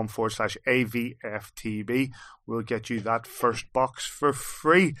beer52.com/AVFTB, we'll get you that first box for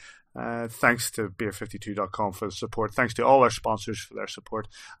free. Thanks to beer52.com for the support. Thanks to all our sponsors for their support,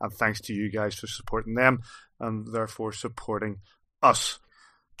 and thanks to you guys for supporting them and therefore supporting us.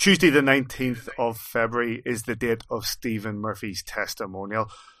 Tuesday the 19th of February is the date of Stephen Murphy's testimonial.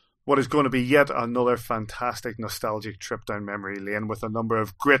 what is going to be yet another fantastic nostalgic trip down memory lane, with a number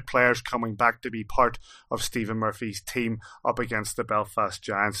of great players coming back to be part of Stephen Murphy's team up against the Belfast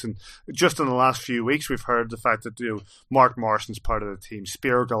Giants. And just in the last few weeks, we've heard the fact that Mark Morrison's part of the team,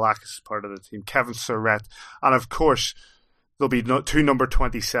 Spiro Galakis is part of the team, Kevin Surratt, and of course there'll be two number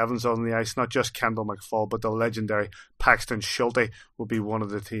 27s on the ice, not just Kendall McFall, but the legendary Paxton Schulte will be one of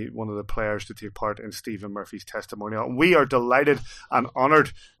the players to take part in Stephen Murphy's testimonial. And we are delighted and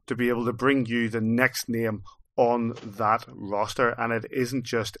honoured to be able to bring you the next name on that roster, and it isn't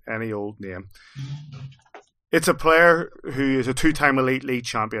just any old name. It's a player who is a two-time Elite League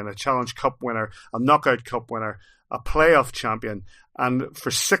champion, a Challenge Cup winner, a Knockout Cup winner, a playoff champion, and for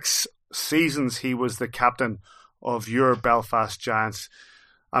 6 seasons he was the captain of your Belfast Giants.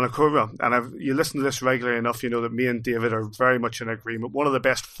 And of course, you listen to this regularly enough, you know that me and David are very much in agreement. One of the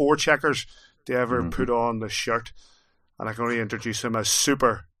best forecheckers to ever put on the shirt. And I can only introduce him as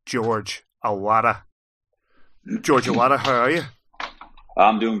Super George Awada. George Awada, how are you?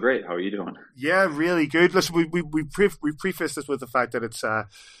 I'm doing great. How are you doing? Yeah, really good. Listen, we prefaced this with the fact that it's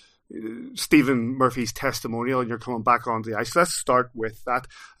Stephen Murphy's testimonial and you're coming back on the ice. Let's start with that.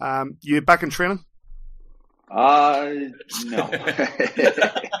 You back in training? No.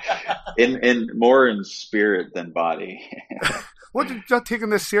 in more in spirit than body. What, you're not taking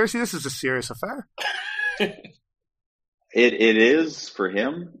this seriously? This is a serious affair. It is for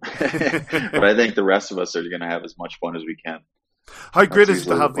him, but I think the rest of us are going to have as much fun as we can. How great is it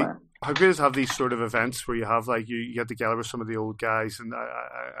to have these sort of events where you have you get together with some of the old guys and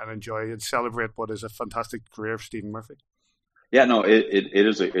enjoy and celebrate what is a fantastic career of Stephen Murphy? Yeah, no,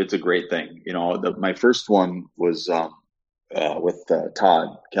 it's a great thing. You know, my first one was with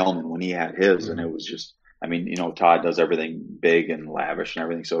Todd Kelman when he had his, and it was just, I mean, you know, Todd does everything big and lavish and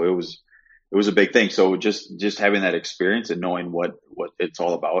everything, so it was a big thing. So just having that experience and knowing what it's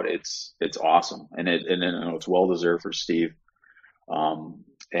all about, it's awesome, and it's well deserved for Steve.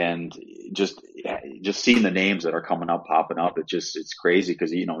 And just seeing the names that are popping up, it's crazy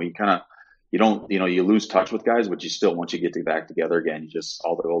because you lose touch with guys, but you still, once you get back together again,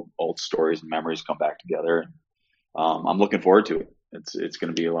 all the old stories and memories come back together. And, I'm looking forward to it. It's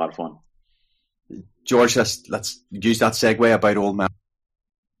going to be a lot of fun. George, let's use that segue about old man.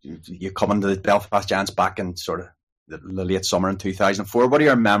 You come into the Belfast Giants back in sort of the late summer in 2004. What are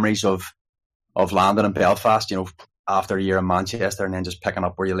your memories of landing in Belfast, you know, after a year in Manchester and then just picking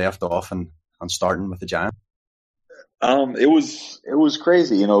up where you left off and starting with the Giants? It was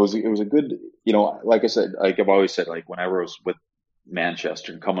crazy. You know, it was a good, you know, like I said, like I've always said, like whenever I was with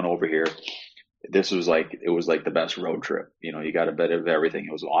Manchester and coming over here, it was like the best road trip. You know, you got a bit of everything.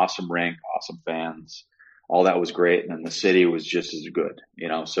 It was an awesome rink, awesome fans, all that was great. And then the city was just as good, you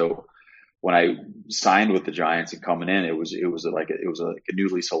know. So when I signed with the Giants and coming in, it was like a new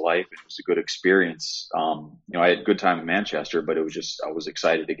lease of life. It was a good experience. You know, I had a good time in Manchester, but I was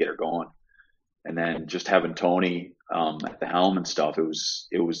excited to get her going. And then just having Tony at the helm and stuff, it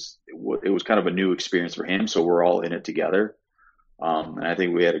was kind of a new experience for him. So we're all in it together, and I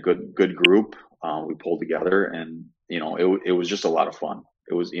think we had a good group. We pulled together, and you know, it was just a lot of fun.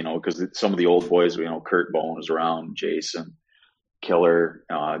 It was, you know, because some of the old boys, you know, Kurt Bowen was around, Jason, Killer,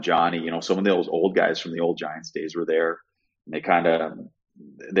 Johnny, you know, some of those old guys from the old Giants days were there. And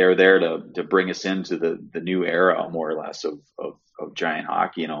they're there to bring us into the new era, more or less, of Giant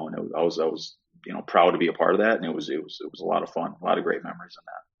hockey, you know. And I was you know, proud to be a part of that, and it was a lot of fun, a lot of great memories in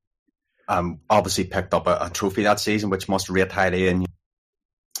that. Obviously picked up a trophy that season, which must rate highly in, you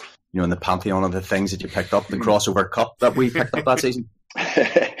know, in the pantheon of the things that you picked up. The crossover cup that we picked up that season.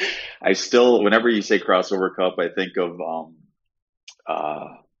 I still, whenever you say crossover cup, I think of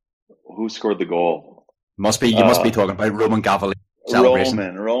who scored the goal. You must be talking about Roman Gavalli.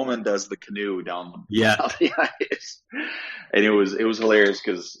 Roman does the canoe down the ice, and it was hilarious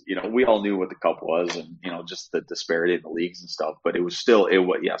because, you know, we all knew what the cup was, and, you know, just the disparity in the leagues and stuff. But it was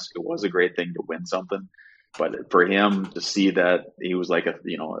a great thing to win something. But for him to see that he was like a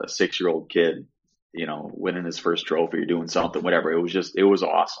 6-year-old kid, you know, winning his first trophy or doing something, whatever, it was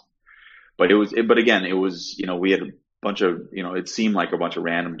awesome. But again, you know, we had a bunch of, you know, it seemed like a bunch of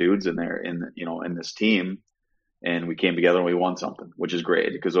random dudes in there in this team. And we came together and we won something, which is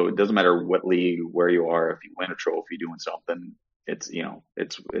great, because it doesn't matter what league, where you are, if you win a trophy doing something, it's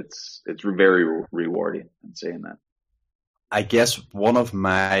very rewarding in saying that. I guess one of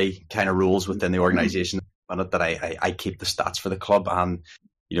my kind of rules within the organization that I keep the stats for the club, and,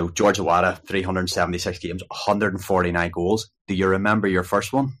 you know, George Awada, 376 games, 149 goals. Do you remember your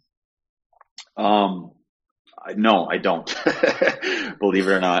first one? No, I don't. Believe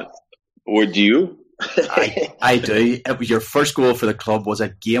it or not. Or do you? I do. It was your first goal for the club was a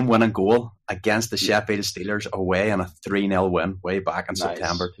game-winning goal against the Sheffield Steelers away in a 3-0 win way back in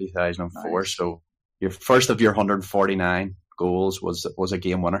September 2004. Nice. So your first of your 149 goals was a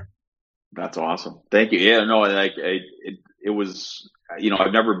game winner. That's awesome. Thank you. Yeah, no, it was,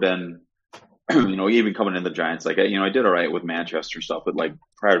 I've never been, even coming in the Giants, I did all right with Manchester stuff, but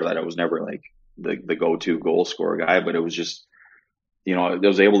prior to that, I was never the go-to goal scorer guy, but it was just, I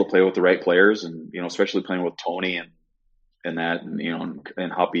was able to play with the right players, and, especially playing with Tony and that,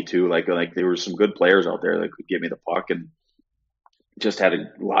 and Huppy too. There were some good players out there that could give me the puck, and just had a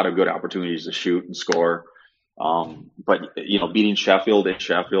lot of good opportunities to shoot and score. But beating Sheffield in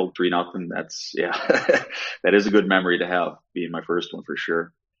Sheffield 3-0, that is a good memory to have, being my first one for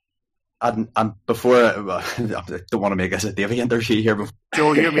sure. And before, I don't want to make us a Davy interview here.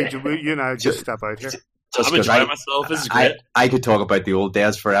 Joel, you and I just step out here. I'm enjoying myself. This is great. I could talk about the old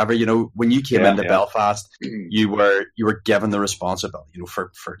days forever. When you came into Belfast, you were given the responsibility.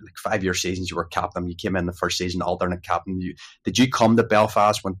 For 5-year seasons, you were captain. You came in the first season, alternate captain. Did you come to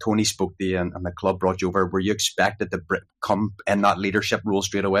Belfast when Tony spoke to you and the club brought you over? Were you expected to come in that leadership role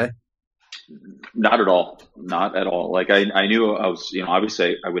straight away? Not at all. Not at all. I knew I was,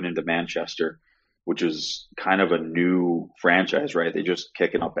 obviously I went into Manchester, which was kind of a new franchise, right? They just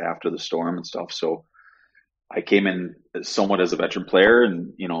kicking up after the storm and stuff. So I came in somewhat as a veteran player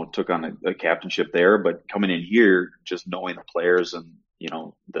and, took on a captainship there, but coming in here, just knowing the players and,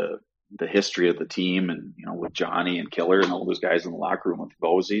 the history of the team and, with Johnny and Killer and all those guys in the locker room with the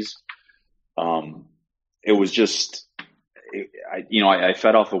Bozies, it was just, I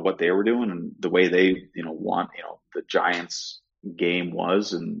fed off of what they were doing and the way they, want, the Giants game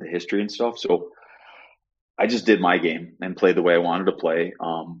was and the history and stuff. So I just did my game and played the way I wanted to play,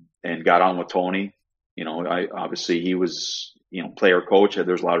 and got on with Tony. Obviously he was, player coach.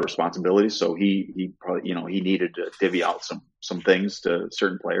 There's a lot of responsibilities. So he probably, he needed to divvy out some things to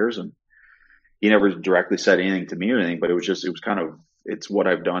certain players, and he never directly said anything to me or anything, but it's what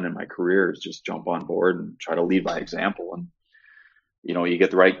I've done in my career, is just jump on board and try to lead by example. And, you get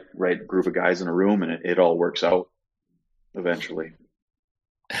the right group of guys in a room, and it all works out eventually.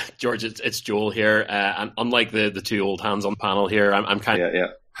 George, it's Joel here. And unlike the two old hands on the panel here, I'm kind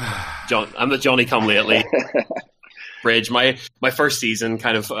of, I'm the Johnny come lately. Bridge. My first season,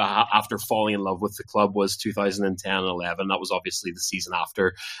 kind of after falling in love with the club, was 2010 and 11. That was obviously the season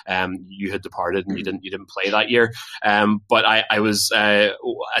after you had departed and you didn't play that year. But I was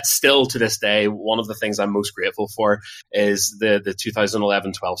still to this day, one of the things I'm most grateful for is the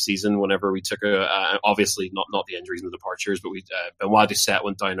 2011-12 season. Whenever we took obviously not the injuries and the departures, but Benoit Doucette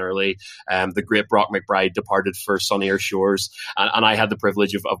went down early. The great Brock McBride departed for sunnier shores, and I had the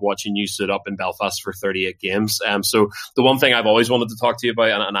privilege of watching you suit up in Belfast for 38 games. So the one thing I've always wanted to talk to you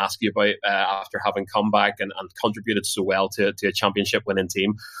about and ask you about after having come back and contributed so well to a championship winning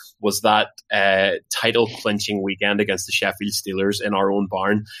team was that title clinching weekend against the Sheffield Steelers in our own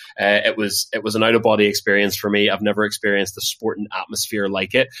barn. It was an out of body experience for me. I've never experienced a sporting atmosphere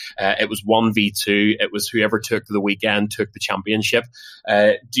like it. It was 1v2. It was whoever took the weekend took the championship.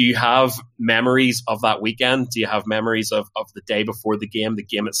 Do you have memories of that weekend? Do you have memories of the day before the game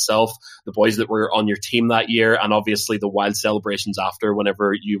itself, the boys that were on your team that year, and obviously the wild celebrations after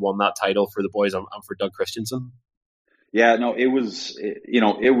whenever you won that title for the boys and for Doug Christensen? Yeah, no, that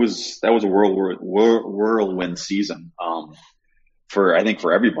was a whirlwind season, I think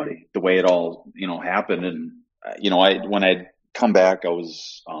for everybody, the way it all, happened. And, when I'd come back, I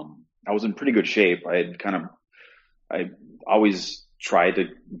was in pretty good shape. I always tried to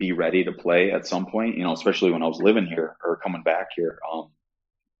be ready to play at some point, especially when I was living here or coming back here.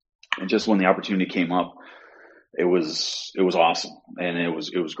 And just when the opportunity came up, it was awesome. And it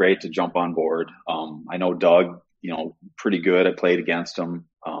was great to jump on board. I know Doug, pretty good. I played against him.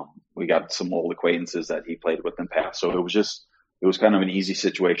 We got some old acquaintances that he played with in the past. So it was kind of an easy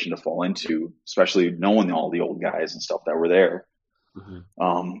situation to fall into, especially knowing all the old guys and stuff that were there.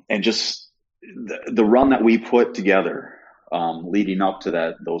 Mm-hmm. And just the run that we put together, leading up to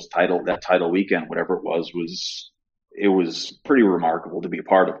that title weekend, whatever it was pretty remarkable to be a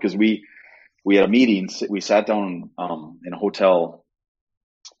part of, because we had a meeting. We sat down, in a hotel.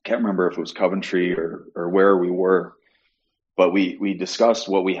 Can't remember if it was Coventry or where we were, but we discussed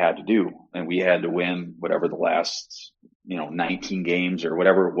what we had to do, and we had to win whatever the last, 19 games or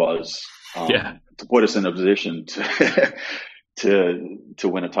whatever it was, to put us in a position to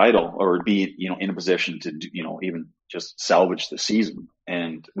win a title or be, in a position to, even just salvage the season.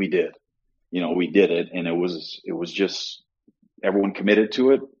 And we did, we did it. And it was just everyone committed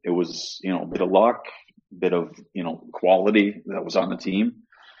to it. It was, a bit of luck, a bit of, quality that was on the team.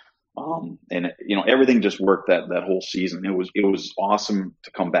 And everything just worked that whole season. It was awesome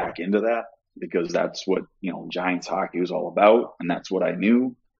to come back into that, because that's what, Giants hockey was all about. And that's what I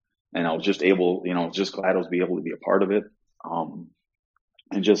knew. And I was just just glad I was able to be a part of it.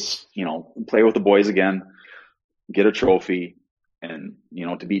 And just, play with the boys again, get a trophy, and,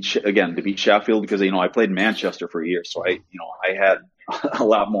 to beat Sheffield, because, I played in Manchester for a year. So I had a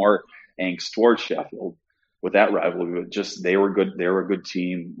lot more angst towards Sheffield with that rivalry. But just, they were good. They were a good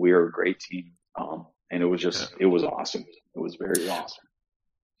team. We were a great team. And it was just, it was awesome. It was very awesome.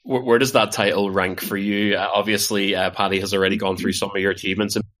 Where does that title rank for you? Obviously, Paddy has already gone through some of your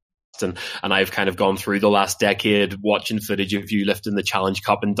achievements, and I've kind of gone through the last decade watching footage of you lifting the Challenge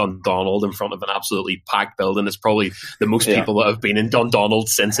Cup in Dundonald in front of an absolutely packed building. It's probably the most people that have been in Dundonald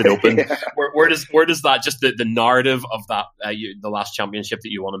since it opened. Yeah. Where does that, just the narrative of that, the last championship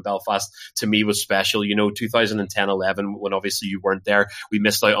that you won in Belfast, to me was special. 2010-11, when obviously you weren't there, we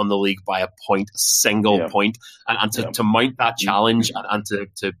missed out on the league by a single point, and to mount that challenge and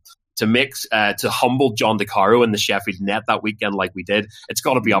to humble John DeCaro in the Sheffield net that weekend like we did, it's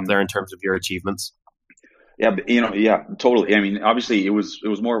got to be up there in terms of your achievements. Yeah, totally. I mean, obviously it was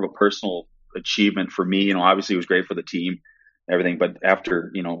more of a personal achievement for me. Obviously it was great for the team, everything, but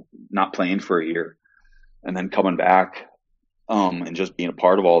after, not playing for a year and then coming back, and just being a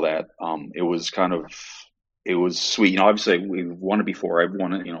part of all that, it was sweet. Obviously we've won it before. I've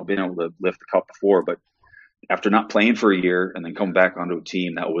won it, been able to lift the cup before, but after not playing for a year and then coming back onto a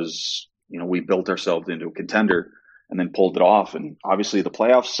team that was, we built ourselves into a contender and then pulled it off. And obviously the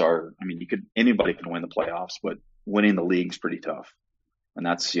playoffs anybody can win the playoffs, but winning the league's pretty tough. And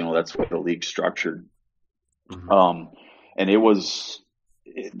that's what the league's structured. Mm-hmm. And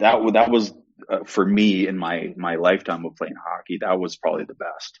that was for me in my lifetime of playing hockey, that was probably the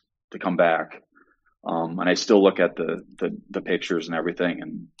best, to come back. And I still look at the pictures and everything.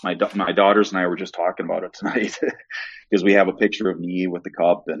 And my daughters and I were just talking about it tonight, because we have a picture of me with the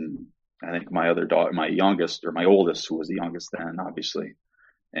cup, and I think my other daughter, my oldest, who was the youngest then, obviously.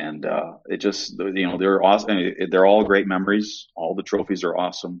 And it just, they're awesome. They're all great memories. All the trophies are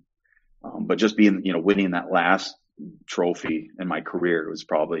awesome. But just winning that last trophy in my career was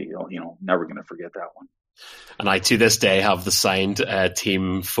probably, never going to forget that one. And I, to this day, have the signed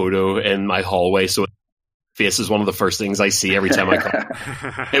team photo in my hallway. So face is one of the first things I see every time I come.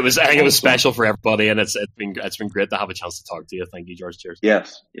 I think it was special for everybody, and it's been great to have a chance to talk to you. Thank you, George. Cheers.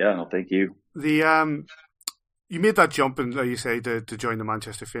 Yes. Yeah. No, thank you. You made that jump, and like you say, to join the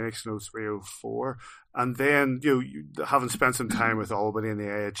Manchester Phoenix in 03-04, and then you having spent some time with Albany in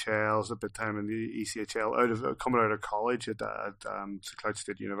the AHL, a bit time in the ECHL, coming out of college at St. Cloud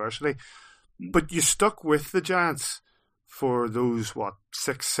State University. But you stuck with the Giants for those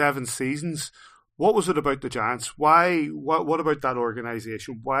 6-7 seasons. What was it about the Giants? Why? What about that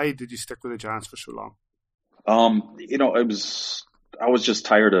organization? Why did you stick with the Giants for so long? I was just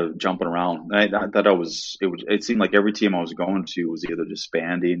tired of jumping around. It seemed like every team I was going to was either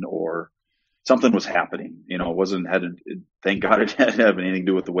disbanding or something was happening. Thank God it didn't have anything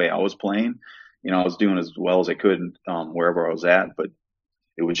to do with the way I was playing. I was doing as well as I could wherever I was at, but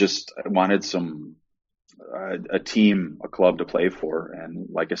it was just, I wanted a club to play for. And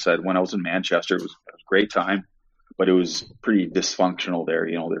like I said, when I was in Manchester, it was a great time, but it was pretty dysfunctional there.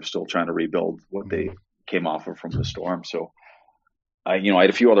 They're still trying to rebuild what they came off of from the storm. So I had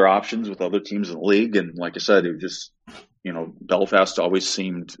a few other options with other teams in the league. And like I said, it just, Belfast always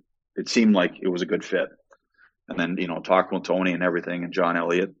seemed like it was a good fit. And then, talking with Tony and everything, and John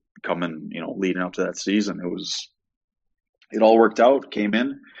Elliott coming, leading up to that season, it all worked out. Came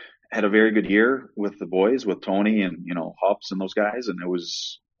in, had a very good year with the boys, with Tony and, Hups and those guys. And it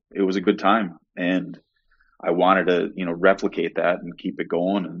was a good time. And I wanted to, replicate that and keep it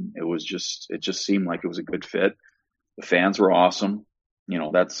going. And it just seemed like it was a good fit. The fans were awesome.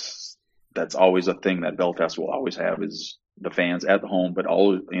 That's always a thing that Belfast will always have, is the fans at the home, but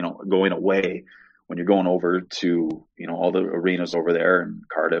all, going away, when you're going over to, all the arenas over there in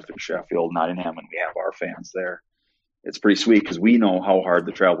Cardiff and Sheffield, Nottingham, and we have our fans there. It's pretty sweet, because we know how hard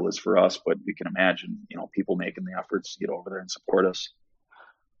the travel is for us, but you can imagine, people making the efforts to get over there and support us.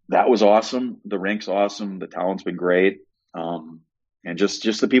 That was awesome. The rink's awesome. The talent's been great. And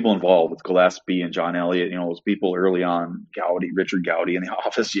just the people involved with Gillespie and John Elliott, those people early on, Richard Gowdy in the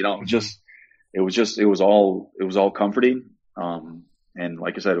office, it was all comforting. And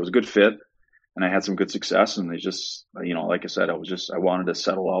like I said, it was a good fit, and I had some good success, and they just, like I said, I wanted to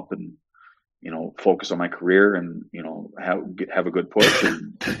settle up and, focus on my career and, have a good push.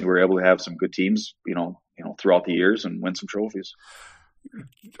 And we were able to have some good teams, throughout the years and win some trophies.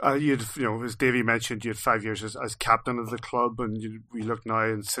 You'd, as Davey mentioned, you had 5 years as captain of the club, and we look now,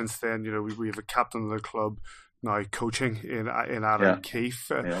 and since then, we have a captain of the club now coaching in Adam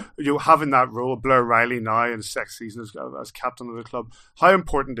Keefe. Having that role, Blair Riley now in his 6th season as captain of the club. How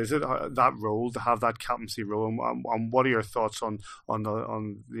important is it, that role, to have that captaincy role, and what are your thoughts on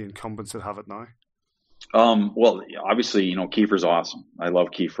the incumbents that have it now? Well, obviously, Kiefer's awesome. I love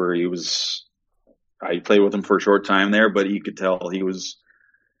Kiefer. I played with him for a short time there, but you could tell he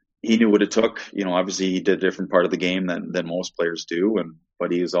knew what it took. Obviously he did a different part of the game than most players do,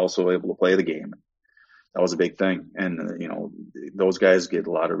 but he was also able to play the game. That was a big thing. And, those guys get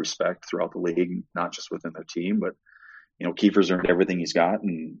a lot of respect throughout the league, not just within their team, but, Kiefer's earned everything he's got,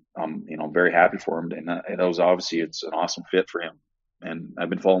 and I'm very happy for him. And that was obviously, it's an awesome fit for him. And I've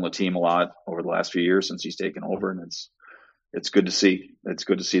been following the team a lot over the last few years since he's taken over, and it's good to see. It's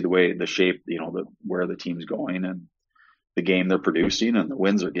good to see the shape, where the team's going, and the game they're producing, and the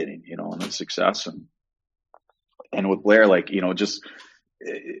wins they're getting, and the success. And with Blair,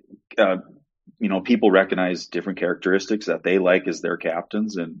 people recognize different characteristics that they like as their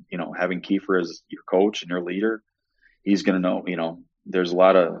captains, and, having Kiefer as your coach and your leader, he's going to know, there's a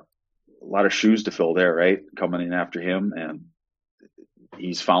lot of shoes to fill there, right? Coming in after him, and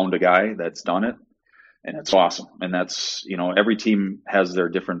he's found a guy that's done it, and it's awesome. And that's, every team has their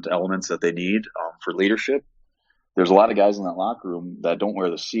different elements that they need for leadership. There's a lot of guys in that locker room that don't wear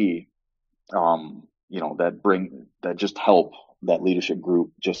the C, that just help that leadership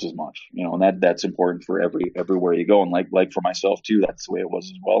group just as much, and that's important for everywhere you go. And like for myself too, that's the way it was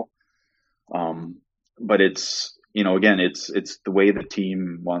as well. But it's, again, it's the way the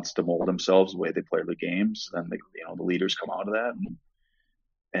team wants to mold themselves, the way they play the games, and the leaders come out of that.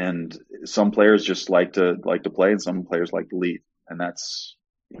 And some players just like to play, and some players like to lead, and that's,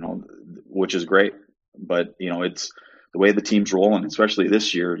 which is great. But, it's the way the team's rolling, especially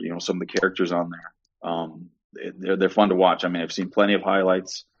this year, some of the characters on there, they're fun to watch. I mean, I've seen plenty of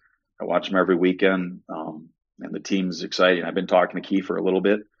highlights. I watch them every weekend, and the team's exciting. I've been talking to Kiefer a little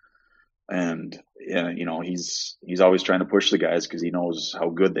bit, and he's always trying to push the guys because he knows how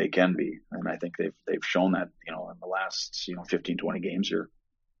good they can be. And I think they've shown that, in the last, 15, 20 games here.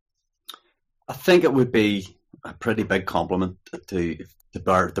 I think it would be a pretty big compliment to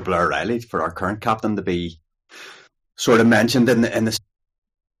Blair Riley for our current captain to be sort of mentioned in the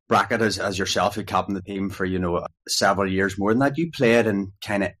bracket as yourself, who captained the team for several years more than that. You played in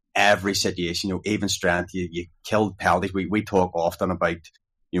kind of every situation, even strength. You killed penalties. We talk often about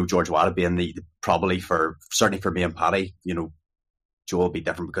George Wada being certainly for me and Paddy. Joe will be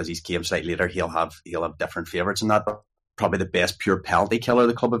different because he's came slightly later. He'll have different favourites in that, but probably the best pure penalty killer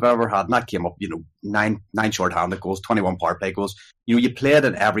the club have ever had, and that came up, 9 short-handed goals, 21 power play goals. You played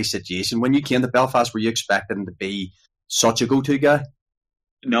in every situation. When you came to Belfast, were you expecting to be such a go-to guy?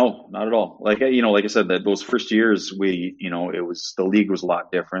 No, not at all. Like I said, that those first years, the league was a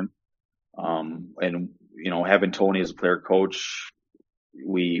lot different. And having Tony as a player coach,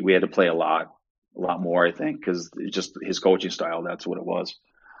 we had to play a lot more, I think, because just his coaching style, that's what it was.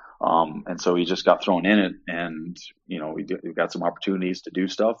 And so he just got thrown in it, and, we got some opportunities to do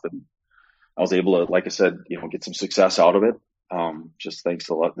stuff, and I was able to, like I said, get some success out of it. Just thanks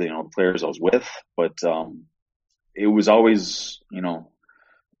to the players I was with, but, it was always,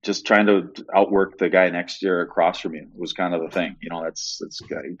 just trying to outwork the guy next year across from you was kind of the thing. That's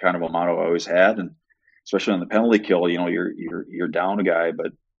kind of a motto I always had. And especially on the penalty kill, you're down a guy,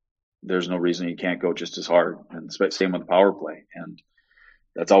 but there's no reason you can't go just as hard. And same with the power play. And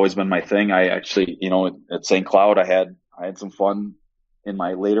that's always been my thing. I actually, at St. Cloud, I had some fun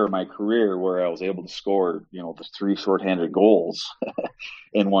later in my career where I was able to score, the 3 shorthanded goals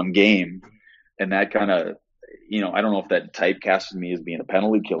in one game. And that kind of, I don't know if that typecasted me as being a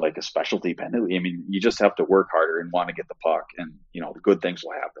penalty kill, like a specialty penalty. I mean, you just have to work harder and want to get the puck, and, the good things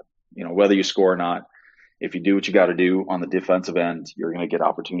will happen. Whether you score or not, if you do what you got to do on the defensive end, you're going to get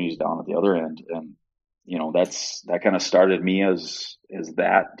opportunities down at the other end. And, that kind of started me as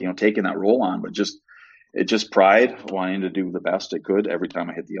that, taking that role on, but just pride, wanting to do the best I could every time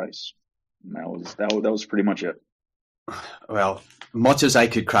I hit the ice. And that was pretty much it. Well, much as I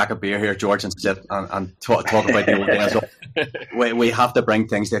could crack a beer here, George, and sit and talk about the old days, we have to bring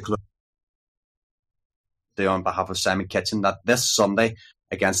things to a close. On behalf of Simon Kitchen, that this Sunday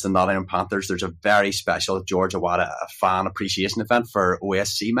against the Nottingham Panthers, there's a very special George Wada fan appreciation event for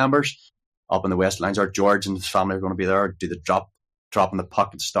OSC members up in the West Lounge. George and his family are going to be there, do the dropping the puck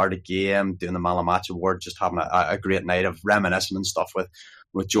at the start of the game, doing the Man of Match award, just having a great night of reminiscing and stuff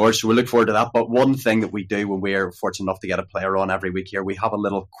with George. So we look forward to that. But one thing that we do when we're fortunate enough to get a player on every week here, we have a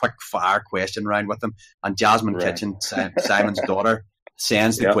little quick fire question round with them. And Jasmine Kitchen, Simon's daughter,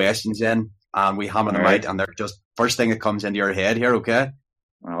 sends the questions in, and we hammer them out, and they're just first thing that comes into your head here, okay?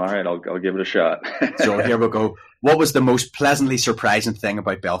 Well, all right, I'll give it a shot. So here we go. What was the most pleasantly surprising thing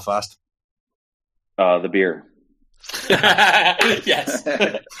about Belfast? The beer. Yes.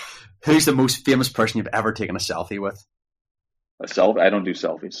 Who's the most famous person you've ever taken a selfie with? A selfie? I don't do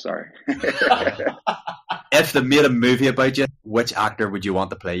selfies, sorry. If they made a movie about you, which actor would you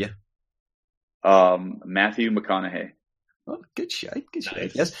want to play you? Matthew McConaughey. Oh, good shout.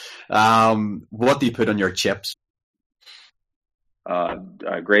 Yes. What do you put on your chips?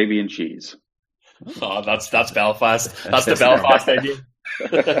 Gravy and cheese. Oh, that's Belfast. That's the Belfast idea.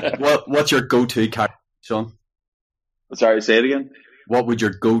 What's your go-to karaoke song? Sorry, say it again. What would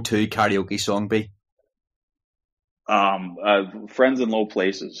your go-to karaoke song be? Friends in Low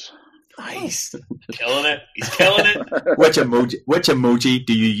Places. Nice. Killing it. He's killing it. Which emoji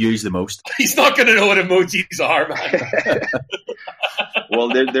do you use the most? He's not going to know what emojis are, man. Well,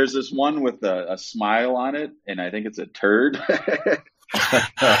 there's this one with a smile on it, and I think it's a turd.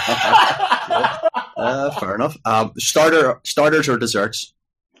 Fair enough. Starters or desserts?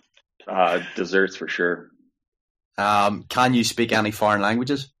 Desserts for sure. Can you speak any foreign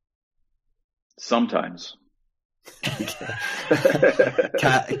languages? Sometimes.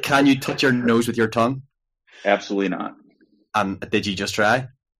 Can you touch your nose with your tongue? Absolutely not. And did you just try?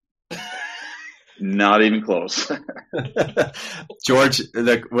 Not even close. George,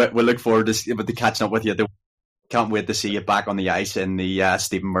 we look forward to catching up with you. Can't wait to see you back on the ice in the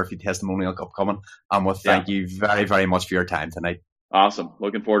Stephen Murphy Testimonial Cup coming. And we'll thank you very, very much for your time tonight. Awesome.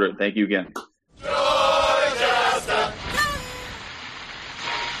 Looking forward to it. Thank you again.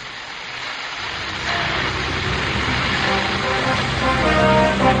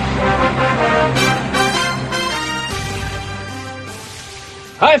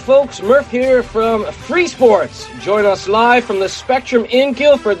 Hi folks, Murph here from Free Sports. Join us live from the Spectrum in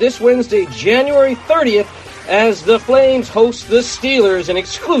Guildford this Wednesday, January 30th, as the Flames host the Steelers in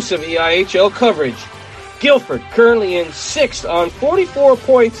exclusive EIHL coverage. Guildford currently in 6th on 44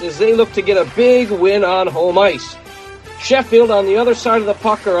 points as they look to get a big win on home ice. Sheffield on the other side of the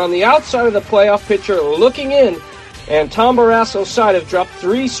puck are on the outside of the playoff picture looking in, and Tom Barrasso's side have dropped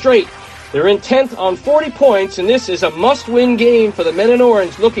 3 straight. They're in 10th on 40 points, and this is a must-win game for the men in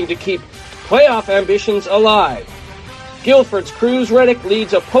orange looking to keep playoff ambitions alive. Guildford's Cruz Reddick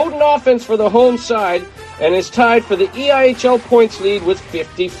leads a potent offense for the home side and is tied for the EIHL points lead with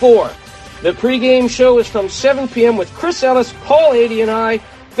 54. The pregame show is from 7 p.m. with Chris Ellis, Paul Adey, and I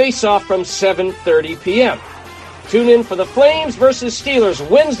face off from 7:30 p.m. Tune in for the Flames versus Steelers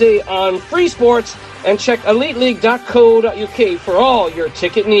Wednesday on Free Sports and check eliteleague.co.uk for all your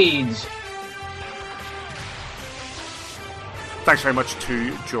ticket needs. Thanks very much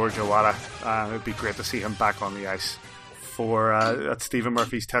to George Owada. It would be great to see him back on the ice for at Stephen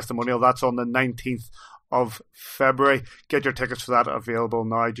Murphy's Testimonial. That's on the 19th of February. Get your tickets for that available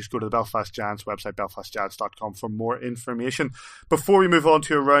now. Just go to the Belfast Giants website, belfastgiants.com, for more information. Before we move on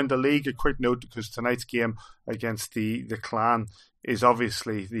to around the league, a quick note, because tonight's game against the Clan is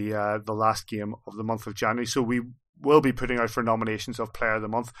obviously the last game of the month of January, so we will be putting out for nominations of Player of the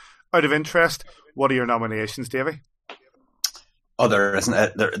Month. Out of interest, what are your nominations, Davey? Oh, there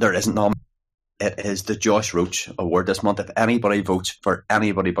isn't. There isn't nomination. It is the Josh Roach Award this month. If anybody votes for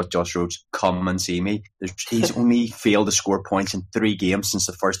anybody but Josh Roach, come and see me. He's only failed to score points in 3 games since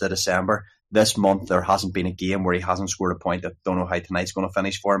the 1st of December. This month, there hasn't been a game where he hasn't scored a point. I don't know how tonight's going to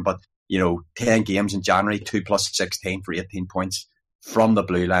finish for him, but 10 games in January, 2 plus 16 for 18 points from the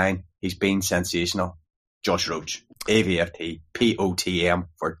blue line. He's been sensational. Josh Roach, AVFT, POTM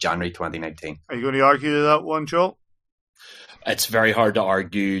for January 2019. Are you going to argue that one, Joel? It's very hard to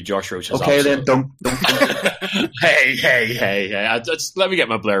argue. Josh Roach has okay, then don't. Hey. Let me get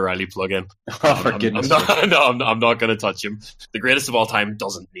my Blair Riley plug in. Oh, for goodness sake. I'm not going to touch him. The greatest of all time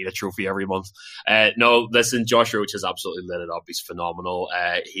doesn't need a trophy every month. No, listen, Josh Roach has absolutely lit it up. He's phenomenal.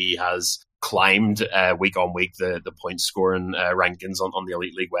 He has climbed week on week the point scoring rankings on the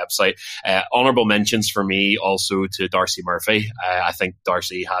Elite League website. Honourable mentions for me also to Darcy Murphy. I think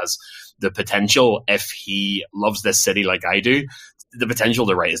Darcy has the potential, if he loves this city like I do, the potential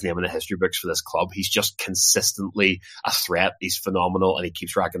to write his name in the history books for this club. He's just consistently a threat. He's phenomenal, and he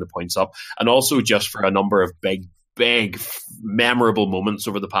keeps racking the points up. And also just for a number of big, memorable moments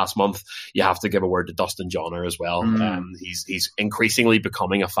over the past month, you have to give a word to Dustin Johnner as well. He's increasingly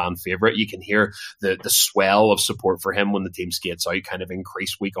becoming a fan favourite. You can hear the swell of support for him when the team skates out kind of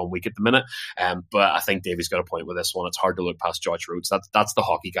increase week on week at the minute. But I think Davey's got a point with this one. It's hard to look past Josh Roach. That's the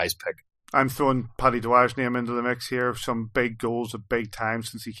hockey guy's pick. I'm throwing Paddy Dwyer's name into the mix here. Some big goals at big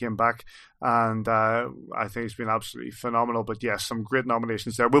times since he came back, and I think it's been absolutely phenomenal. But yes, some great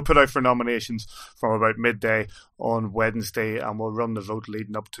nominations there. We'll put out for nominations from about midday on Wednesday, and we'll run the vote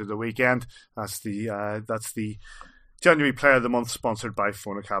leading up to the weekend. That's the January Player of the Month, sponsored by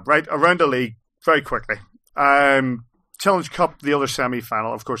Phonacab. Right, around the league very quickly. Challenge Cup, the other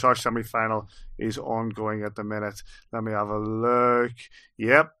semi-final. Of course, our semi-final is ongoing at the minute. Let me have a look.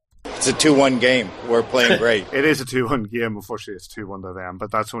 Yep. It's a 2-1 game. We're playing great. It is a 2-1 game. Unfortunately, it's 2-1 to them,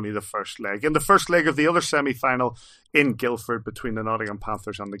 but that's only the first leg. In the first leg of the other semi-final in Guildford between the Nottingham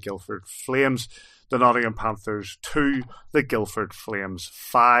Panthers and the Guildford Flames, the Nottingham Panthers 2, the Guildford Flames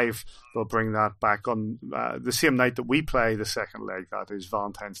 5. They'll bring that back on the same night that we play the second leg. That is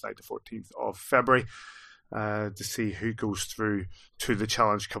Valentine's night, the 14th of February. To see who goes through to the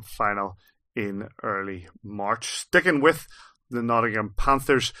Challenge Cup final in early March. Sticking with the Nottingham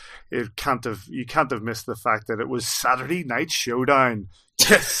Panthers, you can't have missed the fact that it was Saturday Night Showdown.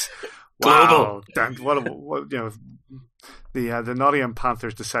 Yes, wow! The Nottingham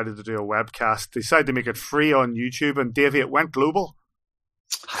Panthers decided to do a webcast. They decided to make it free on YouTube, and Davey, it went global.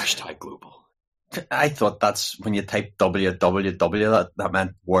 #global. I thought that's when you type www, that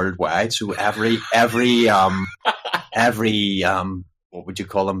meant worldwide. So every what would you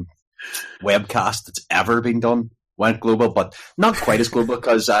call them, webcast that's ever been done went global, but not quite as global,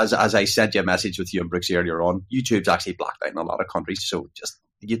 because as I sent you a message with you and Brooks earlier on, YouTube's actually blacked out in a lot of countries, so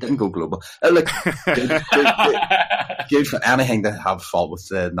you didn't go global. Look, good for anything to have fault with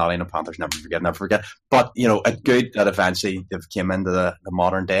the Nottingham Panthers. Never forget. But it's good that eventually they've came into the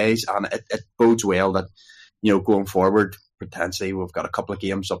modern days, and it bodes well that going forward, potentially we've got a couple of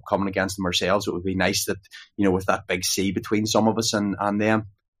games upcoming against them ourselves. It would be nice that with that big sea between some of us and them,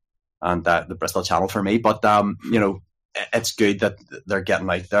 and the Bristol Channel for me. But it's good that they're getting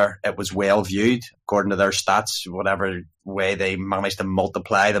out there. It was well viewed according to their stats, whatever way they managed to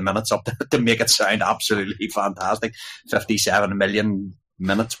multiply the minutes up to make it sound absolutely fantastic. 57 million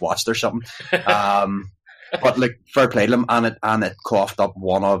minutes watched or something. But look, fair play to them, and it coughed up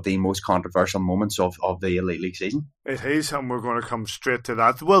one of the most controversial moments of the Elite League season. It is, and we're going to come straight to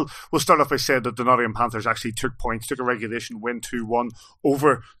that. Well, we'll start off by saying that the Nottingham Panthers actually took a regulation win 2-1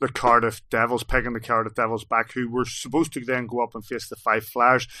 over the Cardiff Devils, pegging the Cardiff Devils back, who were supposed to then go up and face the Five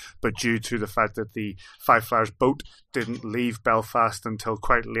Flyers, but due to the fact that the Five Flyers boat didn't leave Belfast until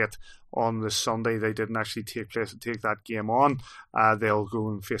quite late on the Sunday, they didn't actually take that game on. They'll go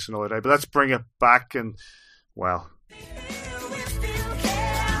and face another day. But let's bring it back, and well,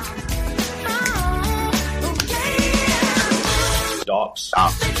 Dops.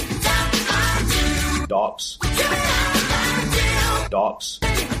 Dops. Dops.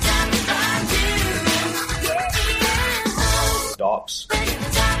 Dops.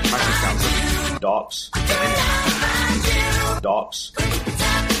 Dops. Dops.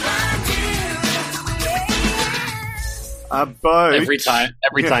 Every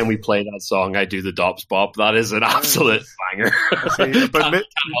time we play that song, I do the Dops Bop. That is an absolute banger.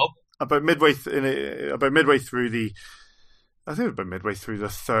 About midway through the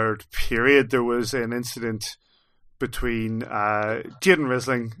third period, there was an incident between Jaden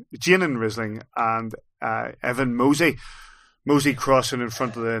Risling and Evan Mosey. Mosey crossing in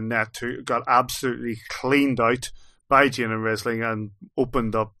front of the net got absolutely cleaned out by Jaden Risling and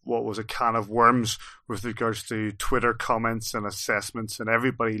opened up what was a can of worms with regards to Twitter comments and assessments, and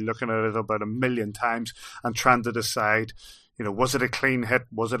everybody looking at it about 1 million times and trying to decide, was it a clean hit?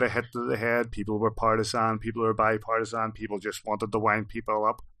 Was it a hit to the head? People were partisan, people were bipartisan, people just wanted to wind people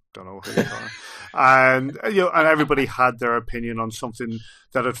up. Don't know who they are. And everybody had their opinion on something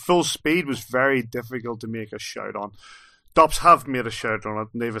that at full speed was very difficult to make a shout on. Dops have made a shout on it,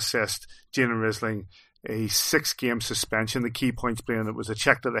 and they've assessed Jaden Risling a 6-game suspension. The key points being it was a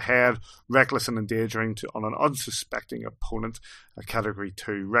check to the head, reckless and endangering on an unsuspecting opponent, a Category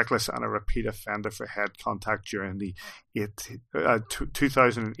 2, reckless and a repeat offender for head contact during the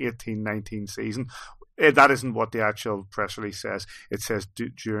 2018-19 season. That isn't what the actual press release says. It says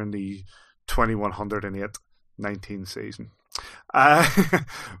during the 2108-19 season. On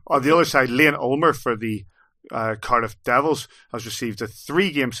the other side, Lane Ulmer for the Cardiff Devils has received a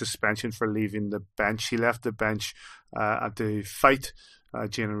 3-game suspension for leaving the bench. He left the bench at the fight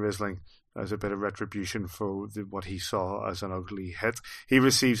Jaden Risling as a bit of retribution for what he saw as an ugly hit. He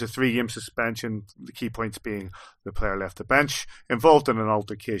receives a 3-game suspension, the key points being the player left the bench, involved in an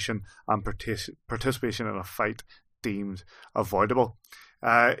altercation, and participation in a fight deemed avoidable.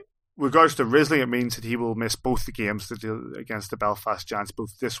 regards to Risley, it means that he will miss both the games against the Belfast Giants,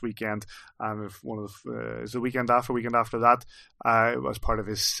 both this weekend and if is the weekend after that, as part of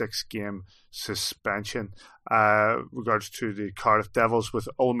his 6-game suspension. Regards to the Cardiff Devils, with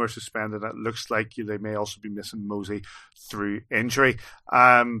Ulmer suspended, it looks like they may also be missing Mosey through injury.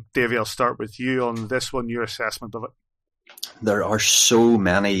 Davey, I'll start with you on this one, your assessment of it. There are so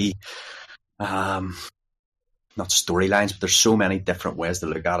many, not storylines, but there's so many different ways to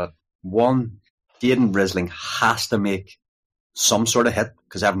look at it. One, Jayden Risling has to make some sort of hit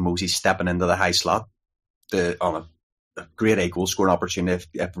because Evan Mosey's stepping into the high slot on a grade A goal scoring opportunity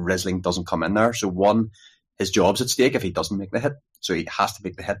if Risling doesn't come in there. So one, his job's at stake if he doesn't make the hit. So he has to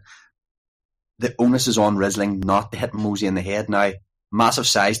make the hit. The onus is on Risling not to hit Mosey in the head. Now, massive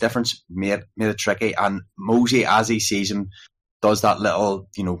size difference made it tricky. And Mosey, as he sees him, does that little,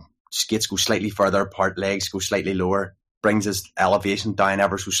 skates go slightly further apart, legs go slightly lower, brings his elevation down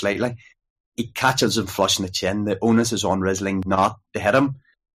ever so slightly. He catches him flush in the chin. The onus is on Risling not to hit him.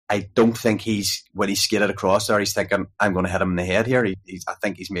 I don't think when he skated across there, he's thinking, I'm going to hit him in the head here. I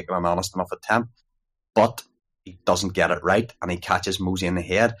think he's making an honest enough attempt, but he doesn't get it right, and he catches Mosey in the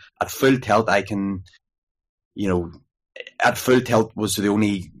head. At full tilt, at full tilt was the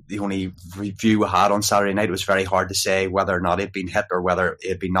only review we had on Saturday night. It was very hard to say whether or not he'd been hit or whether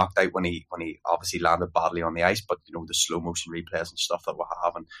he'd been knocked out when he obviously landed badly on the ice. But the slow motion replays and stuff that we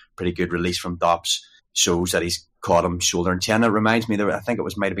have, and pretty good release from Dops, shows that he's caught him shoulder and chin. It reminds me I think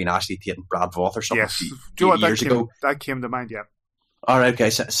it might have been Ashley Tate and Brad Voth or something. Yes, years ago. That came to mind. Yeah. All right, okay,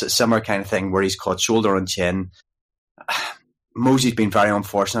 similar kind of thing where he's caught shoulder and chin. Mosey's been very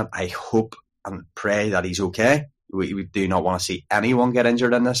unfortunate. I hope and pray that he's okay. We do not want to see anyone get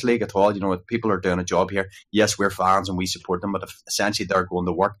injured in this league at all. People are doing a job here. Yes, we're fans and we support them, but essentially they're going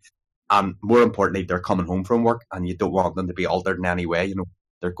to work. And more importantly, they're coming home from work, and you don't want them to be altered in any way.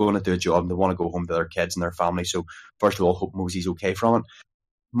 They're going to do a job and they want to go home to their kids and their family. So first of all, hope Mosey's okay from it.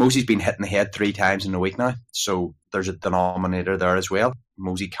 Mosey's been hit in the head 3 times in a week now, so there's a denominator there as well.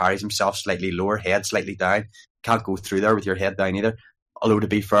 Mosey carries himself slightly lower, head slightly down. Can't go through there with your head down either. Although, to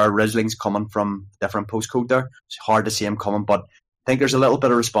be fair, Risling's coming from different postcode there. It's hard to see him coming, but I think there's a little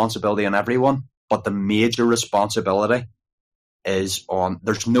bit of responsibility on everyone. But the major responsibility is on,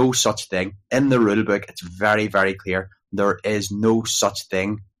 there's no such thing. In the rule book, it's very, very clear. There is no such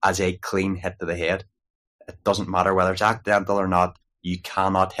thing as a clean hit to the head. It doesn't matter whether it's accidental or not. You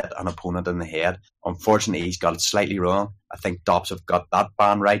cannot hit an opponent in the head. Unfortunately, he's got it slightly wrong. I think Dops have got that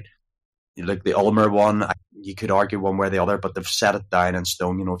ban right. Like the Ulmer one, you could argue one way or the other, but they've set it down in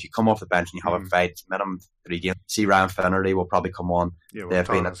stone. If you come off the bench and you have a fight, minimum 3 games. See, Ryan Finnerty will probably come on. Yeah, they've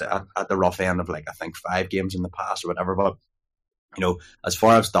been at the rough end of 5 games in the past or whatever. But, as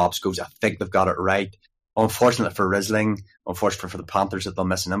far as Dops goes, I think they've got it right. Unfortunate for Risling, unfortunate for the Panthers that they'll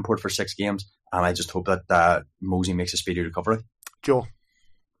miss an import for 6 games. And I just hope that Mosey makes a speedy recovery. Joe.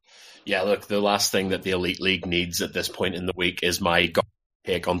 Yeah, look, the last thing that the Elite League needs at this point in the week is my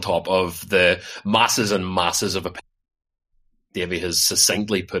take on top of the masses and masses of opinion. Davey has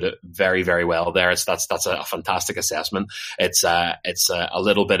succinctly put it very, very well there. That's a fantastic assessment. It's a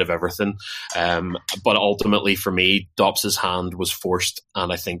little bit of everything, but ultimately for me, Dops' hand was forced,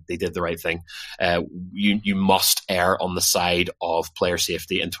 and I think they did the right thing. You must err on the side of player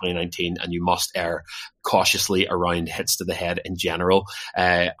safety in 2019, and you must err cautiously around hits to the head in general.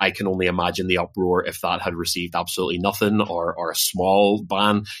 I can only imagine the uproar if that had received absolutely nothing or a small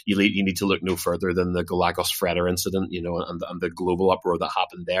ban. You need to look no further than the Galagos Freder incident, and the global uproar that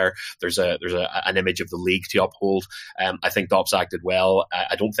happened there. There's an image of the league to uphold. I think Dops acted well.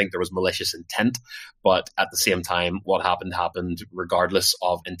 I don't think there was malicious intent, but at the same time, what happened regardless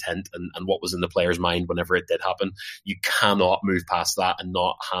of intent and what was in the player's mind whenever it did happen. You cannot move past that and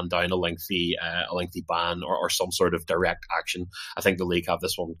not hand down a lengthy ban or some sort of direct action. I think the league have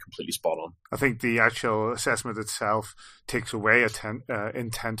this one completely spot on. I think the actual assessment itself takes away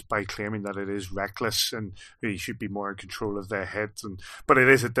intent by claiming that it is reckless and he should be more in control of their heads. But it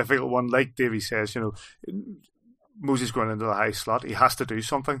is a difficult one. Like Davey says, Mosey's going into the high slot. He has to do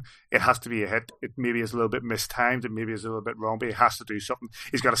something. It has to be a hit. It maybe is a little bit mistimed. It maybe is a little bit wrong, but he has to do something.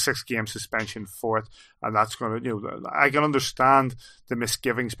 He's got a 6-game suspension for it, and that's going to, I can understand the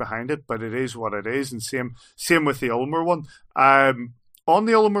misgivings behind it, but it is what it is. And same with the Ulmer one. On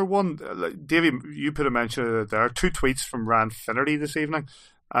the Ulmer one, Davey, you put a mention of it there. 2 tweets from Ryan Finnerty this evening.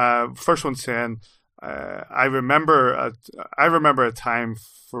 First one saying, I remember a time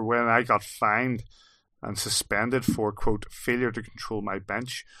for when I got fined and suspended for, quote, failure to control my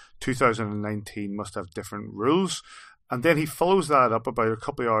bench. 2019 must have different rules. And then he follows that up about a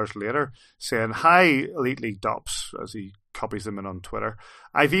couple of hours later saying, hi, Elite League Dops, as he copies them in on Twitter.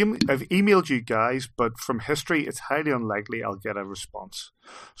 I've emailed you guys, but from history, it's highly unlikely I'll get a response.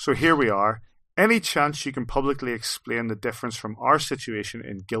 So here we are. Any chance you can publicly explain the difference from our situation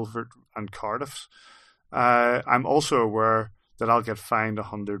in Guildford and Cardiff's? I'm also aware that I'll get fined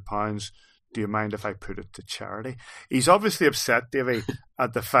 £100. Do you mind if I put it to charity? He's obviously upset, Davey,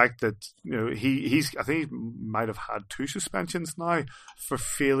 at the fact that he's. I think he might have had 2 suspensions now for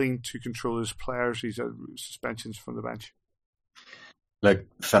failing to control his players. He's had suspensions from the bench. Look,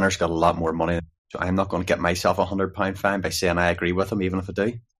 Finner's got a lot more money. So I'm not going to get myself £100 fine by saying I agree with him, even if I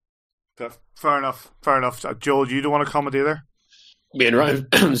do. Fair enough. Joel, you don't want to comment either? Me and Ryan,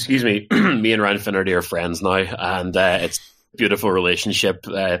 excuse me, me and Ryan Finnerty are friends now, and it's beautiful relationship.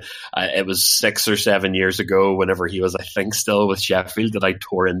 It was 6 or 7 years ago, whenever he was, I think, still with Sheffield, that I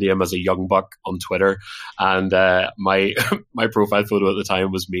tore into him as a young buck on Twitter. And my profile photo at the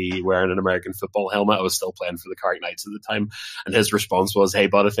time was me wearing an American football helmet. I was still playing for the Carrick Knights at the time. And his response was, "Hey,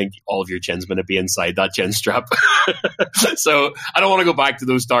 bud, I think all of your chin's going to be inside that chin strap." So I don't want to go back to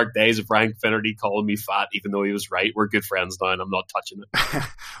those dark days of Ryan Finnerty calling me fat, even though he was right. We're good friends now, and I'm not touching it.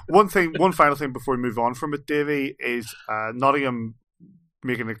 One final thing before we move on from it, Davey, is Nottingham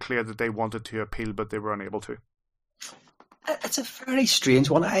making it clear that they wanted to appeal, but they were unable to. It's a very strange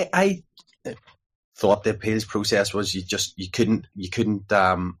one. I thought the appeals process was you couldn't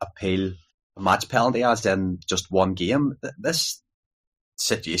appeal a match penalty as in just one game. This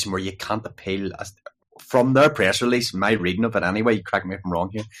situation where you can't appeal, from their press release, my reading of it anyway, correct me if I'm wrong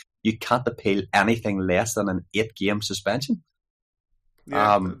here, you can't appeal anything less than an 8-game suspension.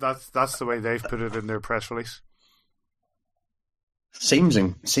 Yeah, that's the way they've put it in their press release. Seems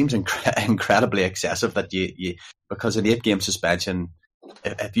incredibly excessive that you because an 8-game suspension,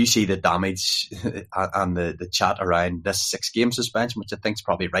 if you see the damage and the chat around this 6-game suspension, which I think is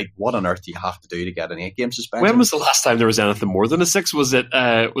probably right, what on earth do you have to do to get an 8-game suspension? When was the last time there was anything more than a 6? Was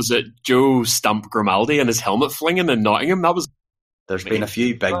it Joe Stump Grimaldi and his helmet flinging in Nottingham? There's been a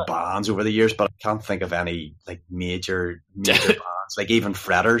few big bans over the years, but I can't think of any like major bans. Like even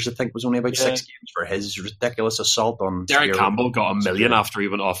Fredders, I think, was only about 6 games for his ridiculous assault on. Derek Campbell got $1 million after he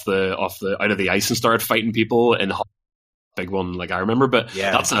went out of the ice and started fighting people in big one, like I remember. But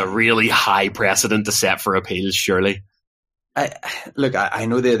that's a really high precedent to set for appeals, surely. I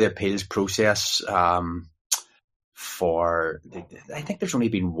know the appeals process I think there's only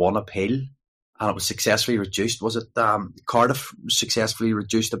been one appeal, and it was successfully reduced. Was it Cardiff successfully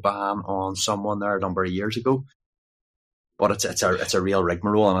reduced a ban on someone there a number of years ago? But it's a real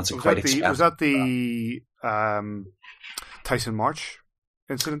rigmarole, and it's quite expensive. Was that the Tyson Marsh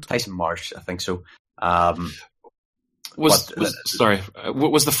incident? Tyson Marsh, I think so. Was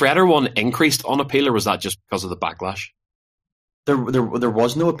the Freder one increased on appeal, or was that just because of the backlash? There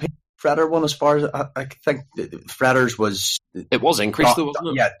was no appeal. Freder one, as far as I think, Freder's was. It was increased, though, wasn't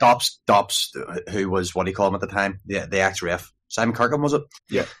it? Yeah, Dobbs, who was, what do you call him at the time? The ex-ref, Simon Kirkham, was it?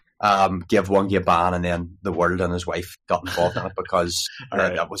 Yeah. Gave 1 game ban, and then the world and his wife got involved in it because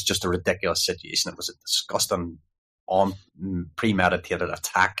that was just a ridiculous situation. It was a disgusting, premeditated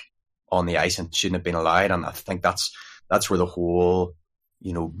attack on the ice and shouldn't have been allowed. And I think that's where the whole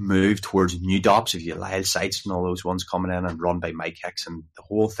move towards new DOPs, if you Lyle Seitz and all those ones coming in and run by Mike Hicks, and the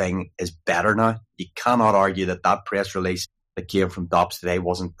whole thing is better now. You cannot argue that press release that came from DOPs today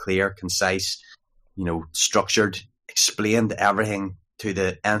wasn't clear, concise, structured, explained everything to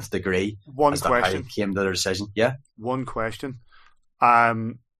the nth degree. One question came to their decision. Yeah. One question. What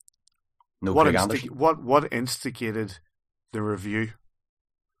instigated the review?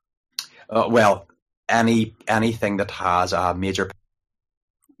 Well, anything that has a major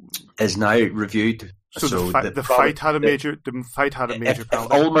is now reviewed. So the fight had a major penalty. If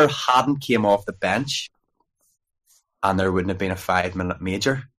Ulmer hadn't came off the bench, and there wouldn't have been a 5-minute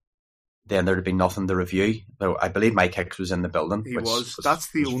major, then there'd have been nothing to review. Though I believe Mike Hicks was in the building. He was.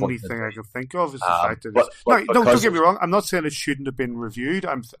 That's the only thing I can think of is the fact that don't get me wrong. I'm not saying it shouldn't have been reviewed.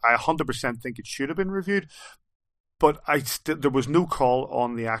 I 100% think it should have been reviewed. But there was no call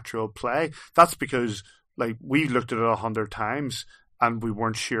on the actual play. That's because we looked at it 100 times and we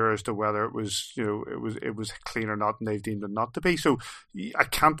weren't sure as to whether it was clean or not, and they deemed it not to be. So I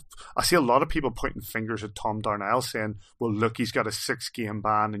see a lot of people pointing fingers at Tom Darnell saying, well, look, he's got a 6-game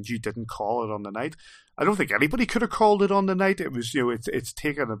ban and you didn't call it on the night. I don't think anybody could have called it on the night. It was, it's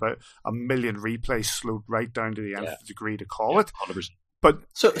taken about 1 million replays slowed right down to the nth degree to call it. 100%. But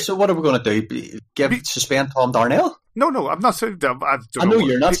so what are we going to do? Suspend Tom Darnell? No, I'm not saying that. I know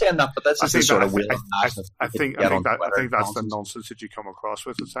you're not saying that, but that's just the sort of I think that's the nonsense that you come across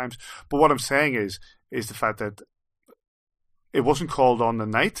with at times. But what I'm saying is the fact that it wasn't called on the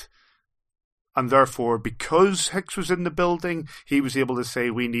night, And therefore, because Hicks was in the building, he was able to say,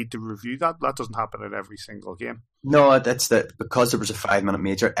 we need to review that. That doesn't happen in every single game. No, that's because there was a 5-minute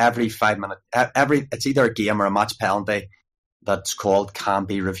major, every 5 minute, it's either a game or a match penalty that's called can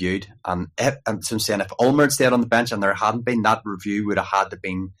be reviewed. And so I'm saying if Ulmer had stayed on the bench and there hadn't been, that review would have had to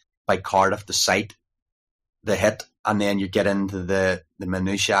been by Cardiff to cite the hit. And then you get into the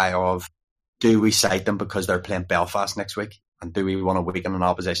minutiae of, do we cite them because they're playing Belfast next week? And do we want to weaken an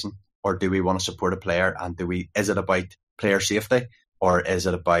opposition? Or do we want to support a player? And is it about player safety? Or is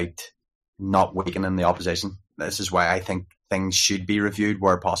it about not weakening the opposition? This is why I think things should be reviewed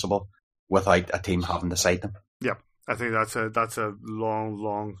where possible without a team having to cite them. Yeah, I think that's a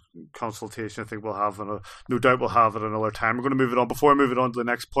long consultation. I think we'll have, no doubt we'll have it another time. We're going to move it on. Before I move it on to the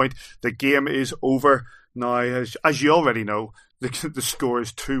next point, the game is over now. As you already know, the score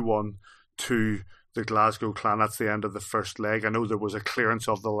is 2-1 to the Glasgow Clan. That's the end of the first leg. I know there was a clearance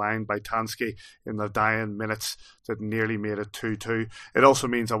of the line by Tansky in the dying minutes that nearly made it 2-2. It also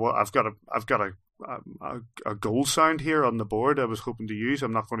means I've got a goal sound here on the board I was hoping to use.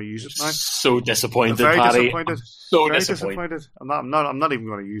 I'm not going to use it now. So disappointed, very Paddy. Disappointed. Very disappointed. I'm not even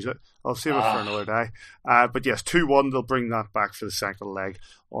going to use it. I'll save it for another day. But yes, 2-1. They'll bring that back for the second leg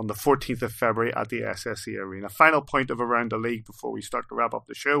on the 14th of February at the SSE Arena. Final point of Around the League before we start to wrap up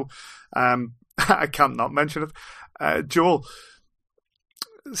the show. I can't not mention it. Joel,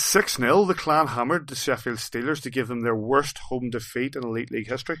 6-0, the Clan hammered the Sheffield Steelers to give them their worst home defeat in Elite League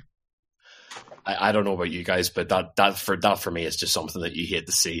history. I don't know about you guys, but that for me is just something that you hate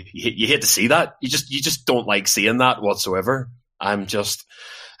to see. You hate to see that. You just don't like seeing that whatsoever. I'm just,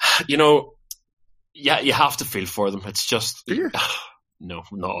 you have to feel for them. It's just, no,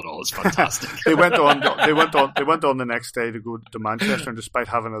 not at all. It's fantastic. They went on the next day to go to Manchester, and despite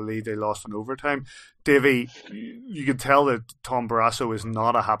having a lead, they lost in overtime. Davey, you can tell that Tom Barrasso is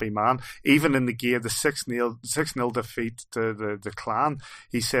not a happy man. Even in the game, the 6-0 defeat to the Clan,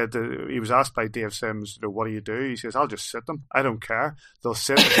 he said he was asked by Dave Sims, what do you do? He says, I'll just sit them. I don't care. They'll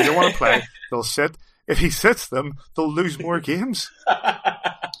sit. If they don't want to play, they'll sit. If he sits them, they'll lose more games.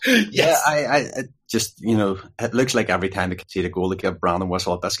 Yes. Yeah, I just, it looks like every time they concede a goal, they give Brandon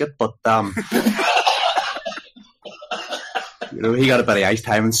Whistle a biscuit. But, he got a bit of ice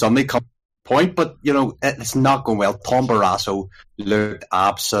time on Sunday, point. But, it's not going well. Tom Barrasso looked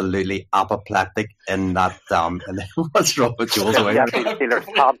absolutely apoplectic in that. And what's wrong with Joel's away?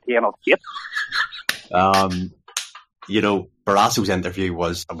 Barrasso's interview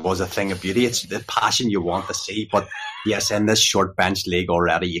was a thing of beauty. It's the passion you want to see. But yes, in this short bench league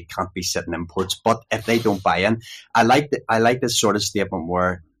already, you can't be sitting imports. But if they don't buy in, I like this sort of statement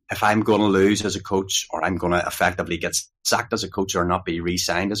where if I'm going to lose as a coach, or I'm going to effectively get sacked as a coach or not be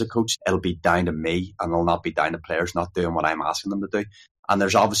re-signed as a coach, it'll be down to me, and it'll not be down to players not doing what I'm asking them to do. And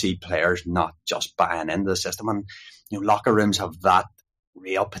there's obviously players not just buying into the system, and locker rooms have that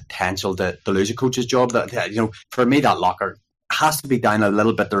real potential to lose a coach's job. That for me, that locker has to be down a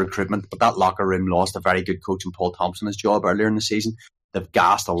little bit to recruitment, but that locker room lost a very good coach in Paul Thompson his job earlier in the season. They've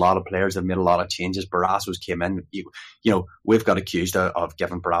gassed a lot of players. They've made a lot of changes. Barrasso's came in. We've got accused of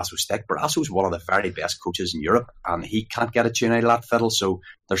giving Barrasso stick. Barrasso's one of the very best coaches in Europe, and he can't get a tune out of that fiddle. So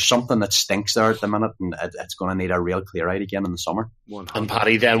there's something that stinks there at the minute, and it's going to need a real clear out again in the summer. 100. And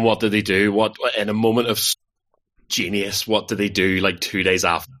Paddy, then what did they do? What in a moment of genius? What did they do? Like 2 days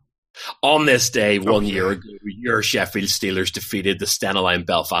after? On this day, 1 year ago, your Sheffield Steelers defeated the Stena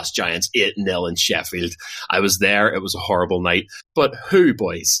Belfast Giants 8-0 in Sheffield. I was there. It was a horrible night. But who,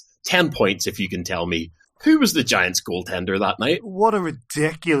 boys? 10 points if you can tell me. Who was the Giants goaltender that night? What a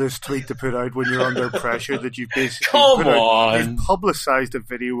ridiculous tweet to put out when you're under pressure that you've basically you've publicised a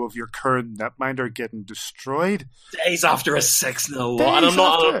video of your current netminder getting destroyed. Days after a 6-0 loss. And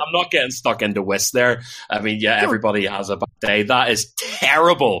I'm not getting stuck into whist there. I mean, everybody has a bad day. That is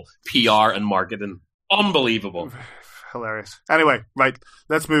terrible PR and marketing. Unbelievable. Hilarious. Anyway, right,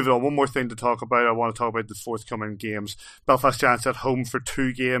 let's move it on. One more thing to talk about. I want to talk about the forthcoming games. Belfast Giants at home for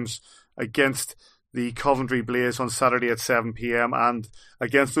 2 games against the Coventry Blaze on Saturday at 7 p.m. and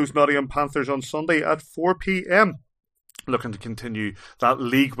against those Nottingham Panthers on Sunday at 4 p.m. Looking to continue that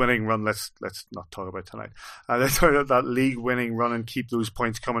league-winning run. Let's not talk about tonight. Let's talk about that league-winning run and keep those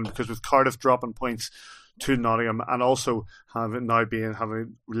points coming, because with Cardiff dropping points to Nottingham and also having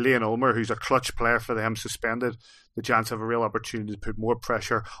Liam Ulmer, who's a clutch player for them, suspended, the Giants have a real opportunity to put more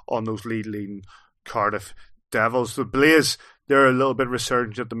pressure on those leading Cardiff Devils. The Blaze, they're a little bit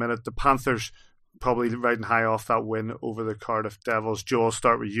resurgent at the minute. The Panthers probably riding high off that win over the Cardiff Devils. Joe, I'll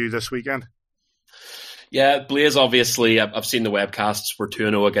start with you this weekend. Yeah, Blaze, obviously, I've seen the webcasts. We're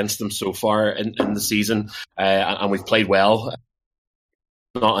 2-0 against them so far in the season, and we've played well.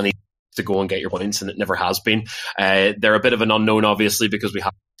 Not any to go and get your points, and it never has been. They're a bit of an unknown, obviously, because we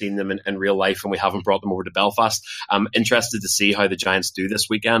haven't seen them in real life and we haven't brought them over to Belfast. I'm interested to see how the Giants do this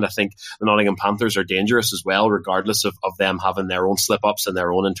weekend. I think the Nottingham Panthers are dangerous as well, regardless of them having their own slip-ups and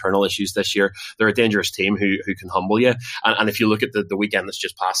their own internal issues this year. They're a dangerous team who can humble you. And if you look at the weekend that's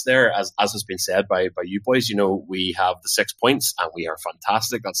just passed there, as has been said by you boys, you know, we have the 6 points and we are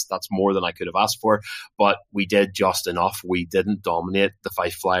fantastic. That's more than I could have asked for, but we did just enough. We didn't dominate the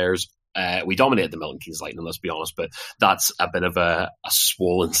Fife Flyers. We dominated the Milton Keynes Lightning, let's be honest, but that's a bit of a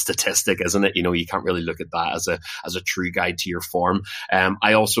swollen statistic, isn't it? You know, you can't really look at that as a true guide to your form.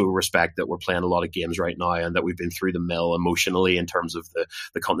 I also respect that we're playing a lot of games right now and that we've been through the mill emotionally in terms of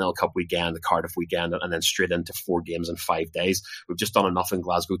the Continental Cup weekend, the Cardiff weekend, and then straight into 4 games in 5 days. We've just done enough in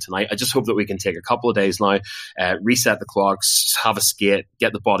Glasgow tonight. I just hope that we can take a couple of days now, reset the clocks, have a skate,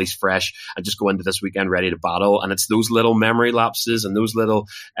 get the bodies fresh, and just go into this weekend ready to battle. And it's those little memory lapses and those little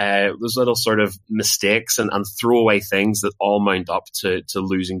sort of mistakes and throwaway things that all mount up to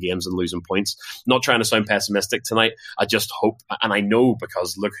losing games and losing points. Not trying to sound pessimistic tonight. I just hope, and I know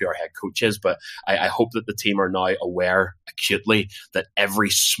because look who our head coach is, but I hope that the team are now aware acutely that every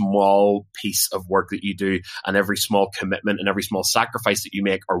small piece of work that you do and every small commitment and every small sacrifice that you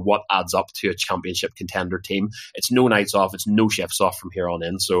make are what adds up to a championship contender team. It's no nights off. It's no shifts off from here on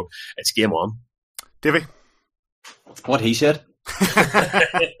in. So it's game on. Davey? What he said?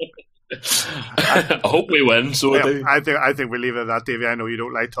 I hope we win. So I think we leave it at that, Davey. I know you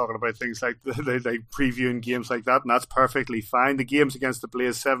don't like talking about things like previewing games like that, and that's perfectly fine. The game's against the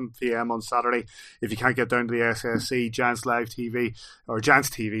Blaze, 7 p.m. on Saturday. If you can't get down to the SSC, Giants Live TV, or Giants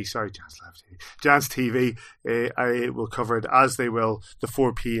TV, sorry, Giants Live TV, Giants TV, I will cover it, as they will the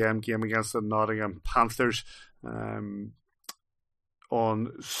 4 p.m. game against the Nottingham Panthers on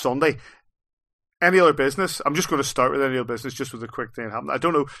Sunday. Any other business? I'm just going to start with any other business, just with a quick thing that happened. I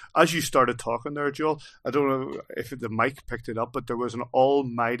don't know, as you started talking there, Joel, I don't know if the mic picked it up, but there was an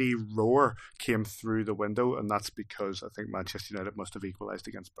almighty roar came through the window, and that's because I think Manchester United must have equalised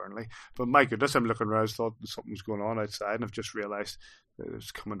against Burnley. But my goodness, I'm looking around, I thought something was going on outside, and I've just realised it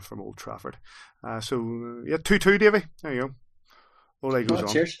was coming from Old Trafford. 2-2, Davey. There you go. Ole goes on.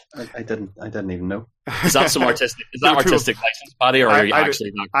 Cheers! I didn't even know. Is that some artistic license, Paddy, or are you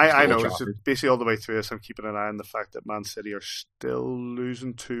actually not? I know. It's basically all the way through this. I'm keeping an eye on the fact that Man City are still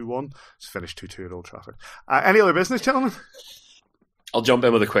losing 2-1. It's finished 2-2 at Old Trafford. Any other business, gentlemen? I'll jump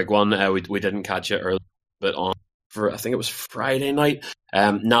in with a quick one. We didn't catch it earlier, but I think it was Friday night.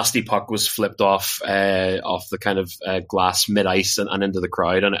 Nasty puck was flipped off the kind of glass mid-ice and into the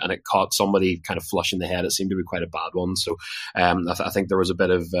crowd, and it caught somebody kind of flush in the head. It seemed to be quite a bad one. So I think there was a bit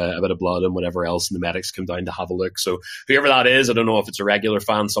of blood and whatever else, and the medics came down to have a look. So whoever that is, I don't know if it's a regular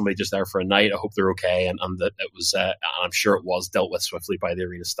fan, somebody just there for a night. I hope they're okay, and that it was, and I'm sure it was dealt with swiftly by the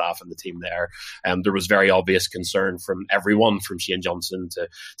arena staff and the team there. There was very obvious concern from everyone, from Shane Johnson to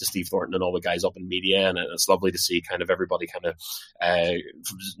Steve Thornton and all the guys up in media, and it's lovely to see kind of everybody kind of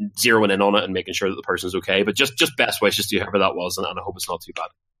zeroing in on it and making sure that the person's okay. But just best wishes to whoever that was, and I hope it's not too bad.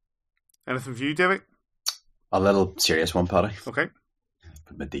 Anything for you, David? A little serious one, Paddy. Okay.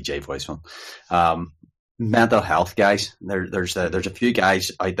 Put my DJ voice on. Mental health, guys. There's a few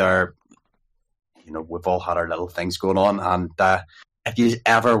guys out there. You know, we've all had our little things going on, and if you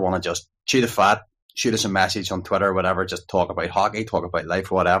ever want to just chew the fat, shoot us a message on Twitter or whatever. Just talk about hockey, talk about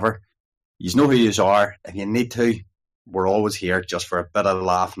life, whatever. You know who you are. If you need to, we're always here just for a bit of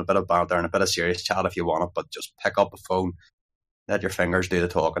laugh and a bit of banter and a bit of serious chat if you want it. But just pick up the phone, let your fingers do the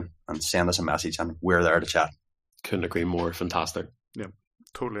talking, and send us a message, and we're there to chat. Couldn't agree more. Fantastic. Yeah,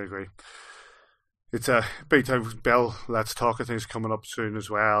 totally agree. It's a big time. Bell Let's Talk, I think, is coming up soon as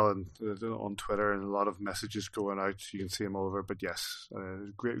well, and on Twitter, and a lot of messages going out. You can see them all over. But yes,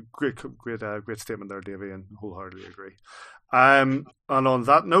 great statement there, Davey, and wholeheartedly agree. And on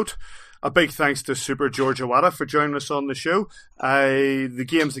that note, a big thanks to Super George Awada for joining us on the show. The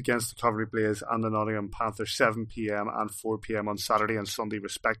games against the Coventry Blaze and the Nottingham Panthers, 7 p.m. and 4 p.m. on Saturday and Sunday,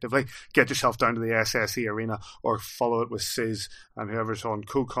 respectively. Get yourself down to the SSE Arena or follow it with Sis and whoever's on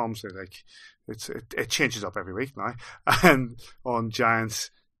co-coms. It changes up every week now. And on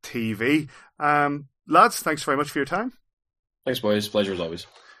Giants TV. Lads, thanks very much for your time. Thanks, boys. Pleasure as always.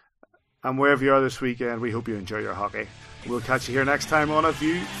 And wherever you are this weekend, we hope you enjoy your hockey. We'll catch you here next time on A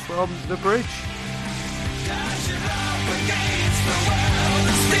View from the Bridge.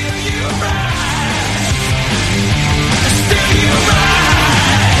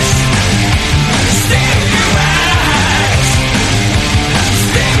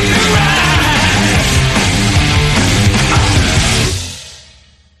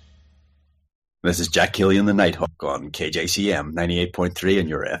 This is Jack Killian, the Nighthawk, on KJCM 98.3 and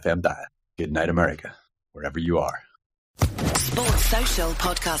your FM dial. Good night, America, wherever you are. Sports Social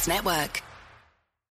Podcast Network.